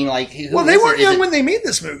 right? I mean, who they weren't young when they made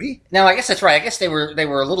this movie. No, I guess that's right. I guess they were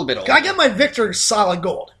a little bit older. I got my Victor solid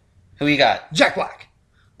gold. Who you got? Jack Black.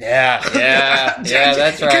 Yeah,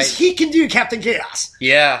 that's right. Because he can do Captain Chaos.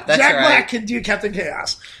 Yeah, that's Jack right. Black can do Captain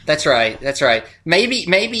Chaos. That's right. Maybe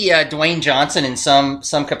Dwayne Johnson in some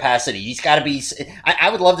capacity. He's got to be. I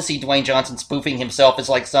would love to see Dwayne Johnson spoofing himself as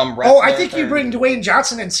some wrestler. Oh, I think you bring Dwayne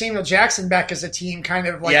Johnson and Samuel Jackson back as a team, kind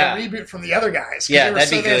of like a reboot from the other guys. Yeah, that'd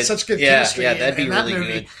be good. They had such good chemistry. Yeah, that'd be really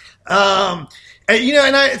good. good.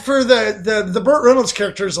 For the Burt Reynolds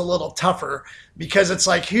character is a little tougher because it's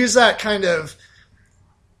like, who's that kind of,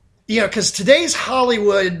 because today's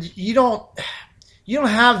Hollywood, you don't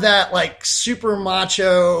have that super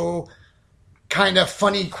macho kind of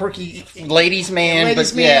funny, quirky ladies man,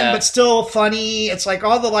 but still funny. It's like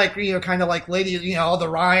all the kind of lady, all the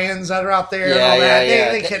Ryans that are out there and all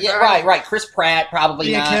that. Right. Chris Pratt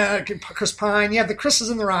probably not. Chris Pine. Yeah, the Chris's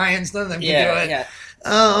and the Ryans. None of them can do it. Yeah.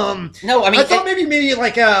 No, I mean, I thought maybe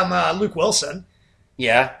Luke Wilson.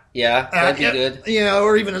 Yeah, that'd be good.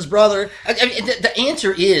 Or even his brother. I mean, the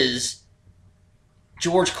answer is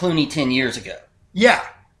George Clooney 10 years ago. Yeah.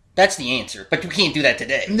 That's the answer, but you can't do that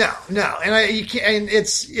today. No, and you can't.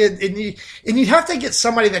 And you'd have to get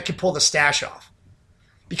somebody that could pull the stash off,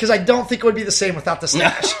 because I don't think it would be the same without the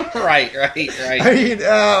stash. Right. I mean,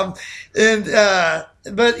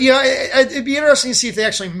 but it'd be interesting to see if they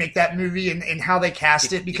actually make that movie and how they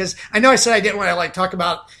cast it, because I know I said I didn't want to talk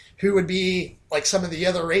about who would be some of the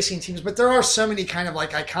other racing teams, but there are so many kind of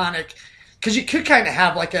iconic because you could kind of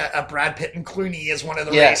have like a Brad Pitt and Clooney as one of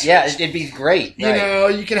the racers. Yeah, it'd be great. You know,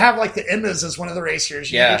 you could have like the Emmas as one of the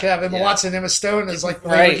racers. You could have Emma Watson, Emma Stone as like the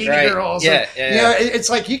Lamborghini girls. Yeah, you know, it's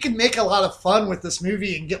like you can make a lot of fun with this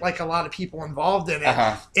movie and get like a lot of people involved in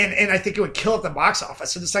it. And I think it would kill at the box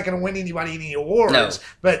office. And it's not going to win anybody any awards. No.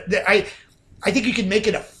 But I think you can make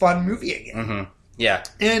it a fun movie again. Mm-hmm. Yeah.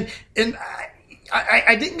 And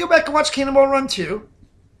I didn't go back and watch Cannonball Run 2.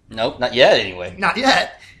 Nope, not yet anyway. Not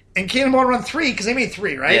yet. And Cannonball Run 3, because they made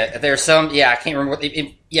 3, right? Yeah, there's some, I can't remember.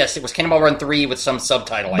 Yes, it was Cannonball Run 3 with some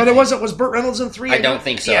subtitle, But it wasn't, was Burt Reynolds in 3? I don't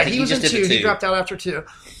think so. Yeah, I think he was just in did 2. He dropped out after 2.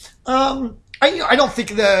 I don't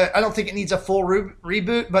think it needs a full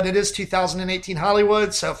reboot, but it is 2018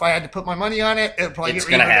 Hollywood, so if I had to put my money on it, it'll probably get rebooted. It's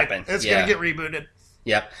going to happen. It's going to get rebooted.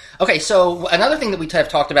 Yeah. Okay, so another thing that we have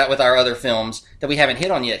talked about with our other films that we haven't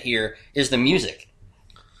hit on yet here is the music.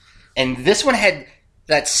 And this one had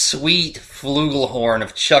that sweet flugelhorn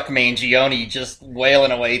of Chuck Mangione just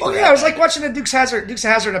wailing away through. Oh yeah, it was like watching a Dukes of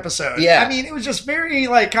Hazzard episode. Yeah. I mean, it was just very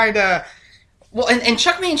like kind of... Well, and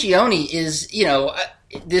Chuck Mangione is, you know,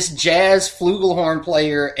 this jazz flugelhorn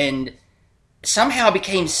player and somehow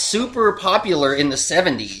became super popular in the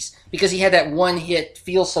 70s because he had that one hit,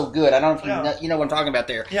 Feel So Good. I don't know if you know what I'm talking about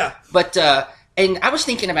there. Yeah. But, and I was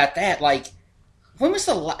thinking about that, like, when was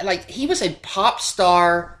he was a pop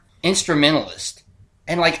star instrumentalist.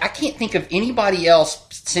 And, like, I can't think of anybody else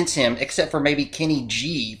since him except for maybe Kenny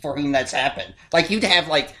G for whom that's happened. Like, you'd have,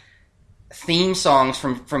 like, theme songs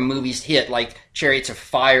from movies hit, like Chariots of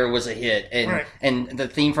Fire was a hit, and the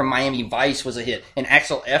theme from Miami Vice was a hit, and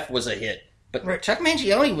Axel F was a hit. But Chuck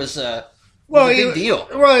Mangione was a big deal.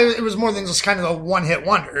 Well, it was more than just kind of a one-hit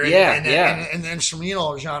wonder in the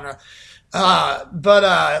instrumental genre.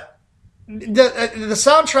 But the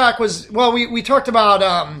soundtrack was, well, we talked about,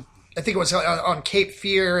 I think it was on Cape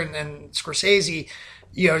Fear and Scorsese,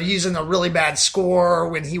 you know, using a really bad score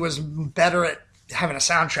when he was better at having a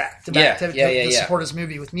soundtrack to support his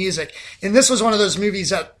movie with music. And this was one of those movies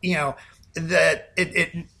that, you know, that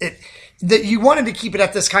that you wanted to keep it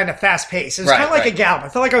at this kind of fast pace. It was kind of like a gallop. I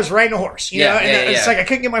felt like I was riding a horse, you know, and it's like I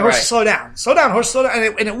couldn't get my horse to slow down. Slow down, horse, slow down.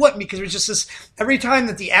 And it wouldn't, because it was just this, every time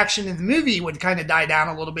that the action in the movie would kind of die down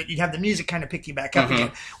a little bit, you'd have the music kind of pick you back up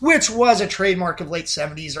again, which was a trademark of late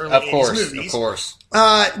 70s, early 80s movies. Of course.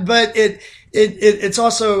 But it's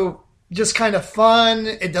also just kind of fun.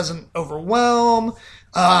 It doesn't overwhelm.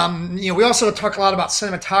 You know, we also talk a lot about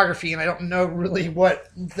cinematography, and I don't know really what.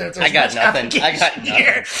 I got nothing.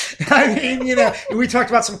 Here. I mean, you know, we talked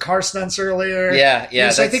about some car stunts earlier. Yeah.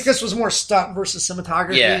 So I think this was more stunt versus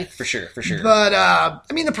cinematography. Yeah, for sure. But I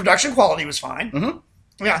mean, the production quality was fine.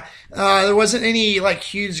 Mm-hmm. Yeah, there wasn't any like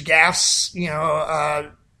huge gaffes. You know. I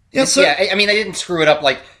mean, they didn't screw it up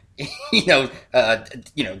like.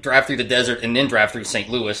 Drive through the desert and then drive through St.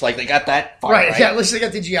 Louis. Like, they got that far right. Yeah, at least they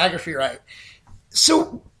got the geography right.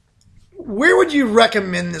 So, where would you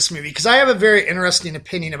recommend this movie? Because I have a very interesting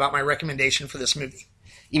opinion about my recommendation for this movie.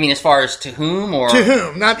 You mean as far as to whom? Or to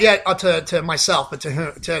whom? Not yet to myself, but to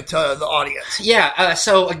whom? To the audience. Yeah,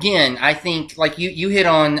 so again, I think, like, you hit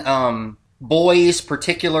on boys,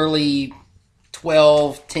 particularly 10,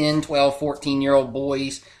 12, 14-year-old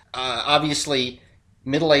boys. Obviously,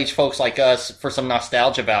 middle-aged folks like us for some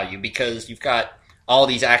nostalgia value, because you've got all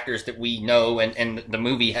these actors that we know, and the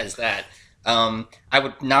movie has that. I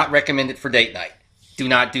would not recommend it for date night. Do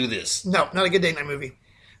not do this. No, not a good date night movie.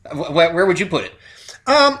 Where would you put it?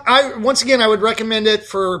 I would recommend it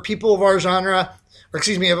for people of our genre, or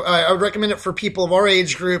excuse me, I would recommend it for people of our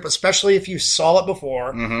age group, especially if you saw it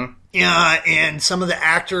before, and some of the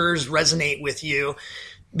actors resonate with you,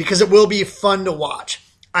 because it will be fun to watch.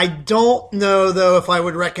 I don't know, though, if I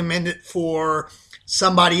would recommend it for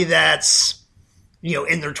somebody that's, you know,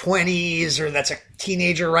 in their 20s or that's a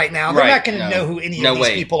teenager right now. They're not going to know who any of these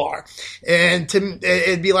people are. And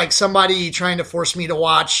it'd be like somebody trying to force me to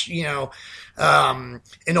watch, you know,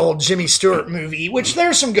 an old Jimmy Stewart movie, which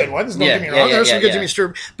there's some good ones. Don't get me wrong. There's some good Jimmy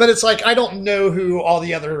Stewart. But it's like, I don't know who all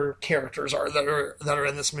the other characters are that are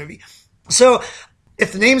in this movie. So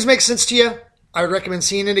if the names make sense to you, I would recommend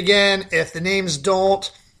seeing it again. If the names don't,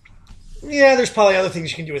 there's probably other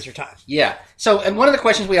things you can do with your time. Yeah. So, and one of the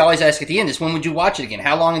questions we always ask at the end is, when would you watch it again?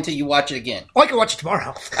 How long until you watch it again? Oh, I can watch it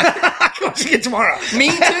tomorrow. I can watch it again tomorrow. Me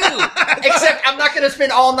too. Except I'm not going to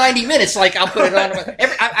spend all 90 minutes. Like, I'll put it on.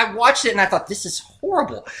 I watched it and I thought, this is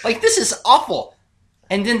horrible. Like, this is awful.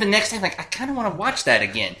 And then the next day, I'm like, I kind of want to watch that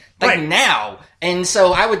again. Like, now. And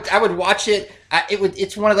so I would watch it.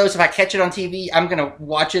 It's one of those, if I catch it on TV, I'm going to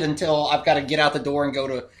watch it until I've got to get out the door and go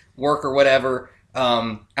to work or whatever.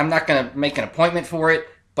 I'm not going to make an appointment for it,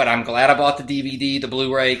 But I'm glad I bought the DVD, the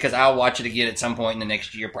Blu-ray, because I'll watch it again at some point in the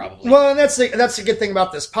next year, probably. Well, and that's the good thing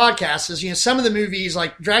about this podcast is, some of the movies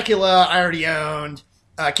like Dracula I already owned.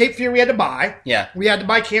 Cape Fear we had to buy. Yeah. We had to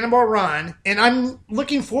buy Cannonball Run. And I'm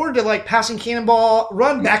looking forward to passing Cannonball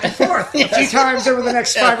Run back and forth a few times over the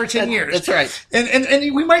next 5 or 10 years. That's right.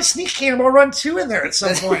 And we might sneak Cannonball Run 2 in there at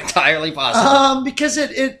some point. Entirely possible. Because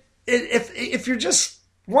if you're just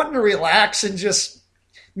wanting to relax and just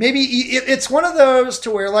maybe it's one of those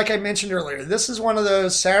to where, like I mentioned earlier, this is one of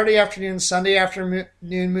those Saturday afternoon, Sunday afternoon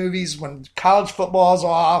movies when college football is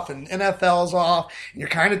off and NFL is off, and you're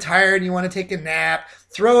kind of tired and you want to take a nap.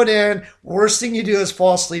 Throw it in. Worst thing you do is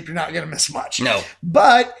fall asleep. You're not going to miss much. No.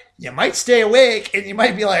 But you might stay awake and you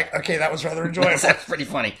might be like, okay, that was rather enjoyable. That's pretty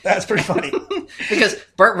funny. That's pretty funny. Because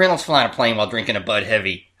Burt Reynolds flying a plane while drinking a Bud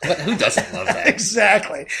Heavy. Who doesn't love that?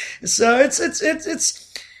 Exactly. So it's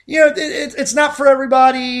not for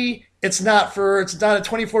everybody. It's not a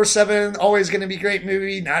 24/7, always going to be great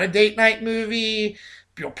movie. Not a date night movie.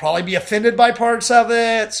 You'll probably be offended by parts of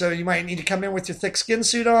it. So you might need to come in with your thick skin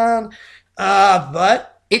suit on.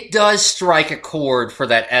 But it does strike a chord for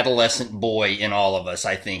that adolescent boy in all of us,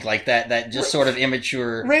 I think. Like that just sort of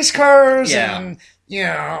immature race cars. Yeah. And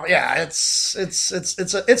it's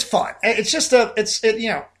fun. It's just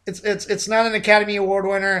it's not an Academy Award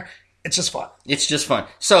winner. It's just fun. It's just fun.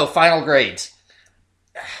 So, final grades.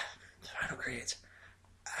 Final grades.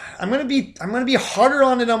 I'm gonna be harder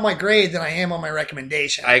on it on my grade than I am on my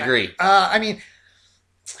recommendation. I agree.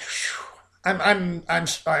 I'm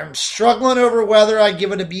struggling over whether I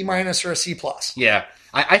give it a B- or a C+. Yeah.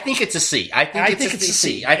 I think it's a C. I think it's a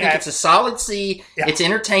C. I think it's a solid C. Yeah. It's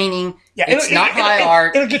entertaining. Yeah. It's not high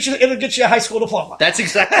art. It'll get you a high school diploma. That's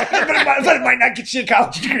exactly right. but it might not get you a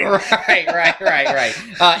college degree. Right.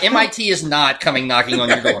 MIT is not coming knocking on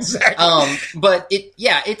your door. Exactly. But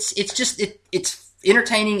it's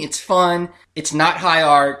entertaining. It's fun. It's not high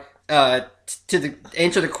art. To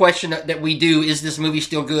answer the question that we do, is this movie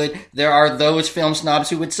still good? There are those film snobs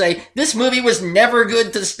who would say this movie was never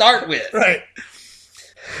good to start with. Right.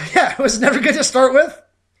 Yeah, it was never good to start with.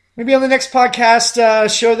 Maybe on the next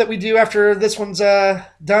podcast show that we do after this one's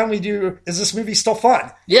done, we do, is this movie still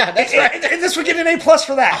fun? Yeah, that's right. And this would get an A+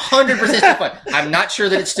 for that. 100% still fun. I'm not sure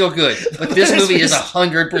that it's still good, but this movie is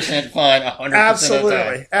 100% fun 100% of the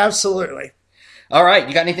time. Absolutely. All right,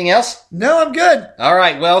 you got anything else? No, I'm good. All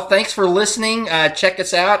right, well, thanks for listening. Check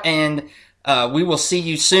us out, and we will see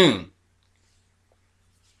you soon.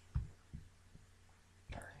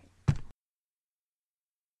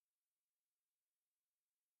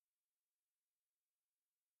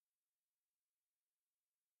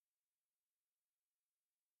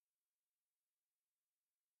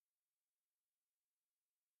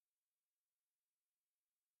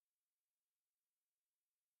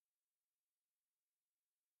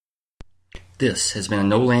 This has been a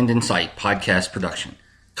No Land in Sight podcast production.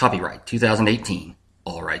 Copyright 2018.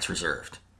 All rights reserved.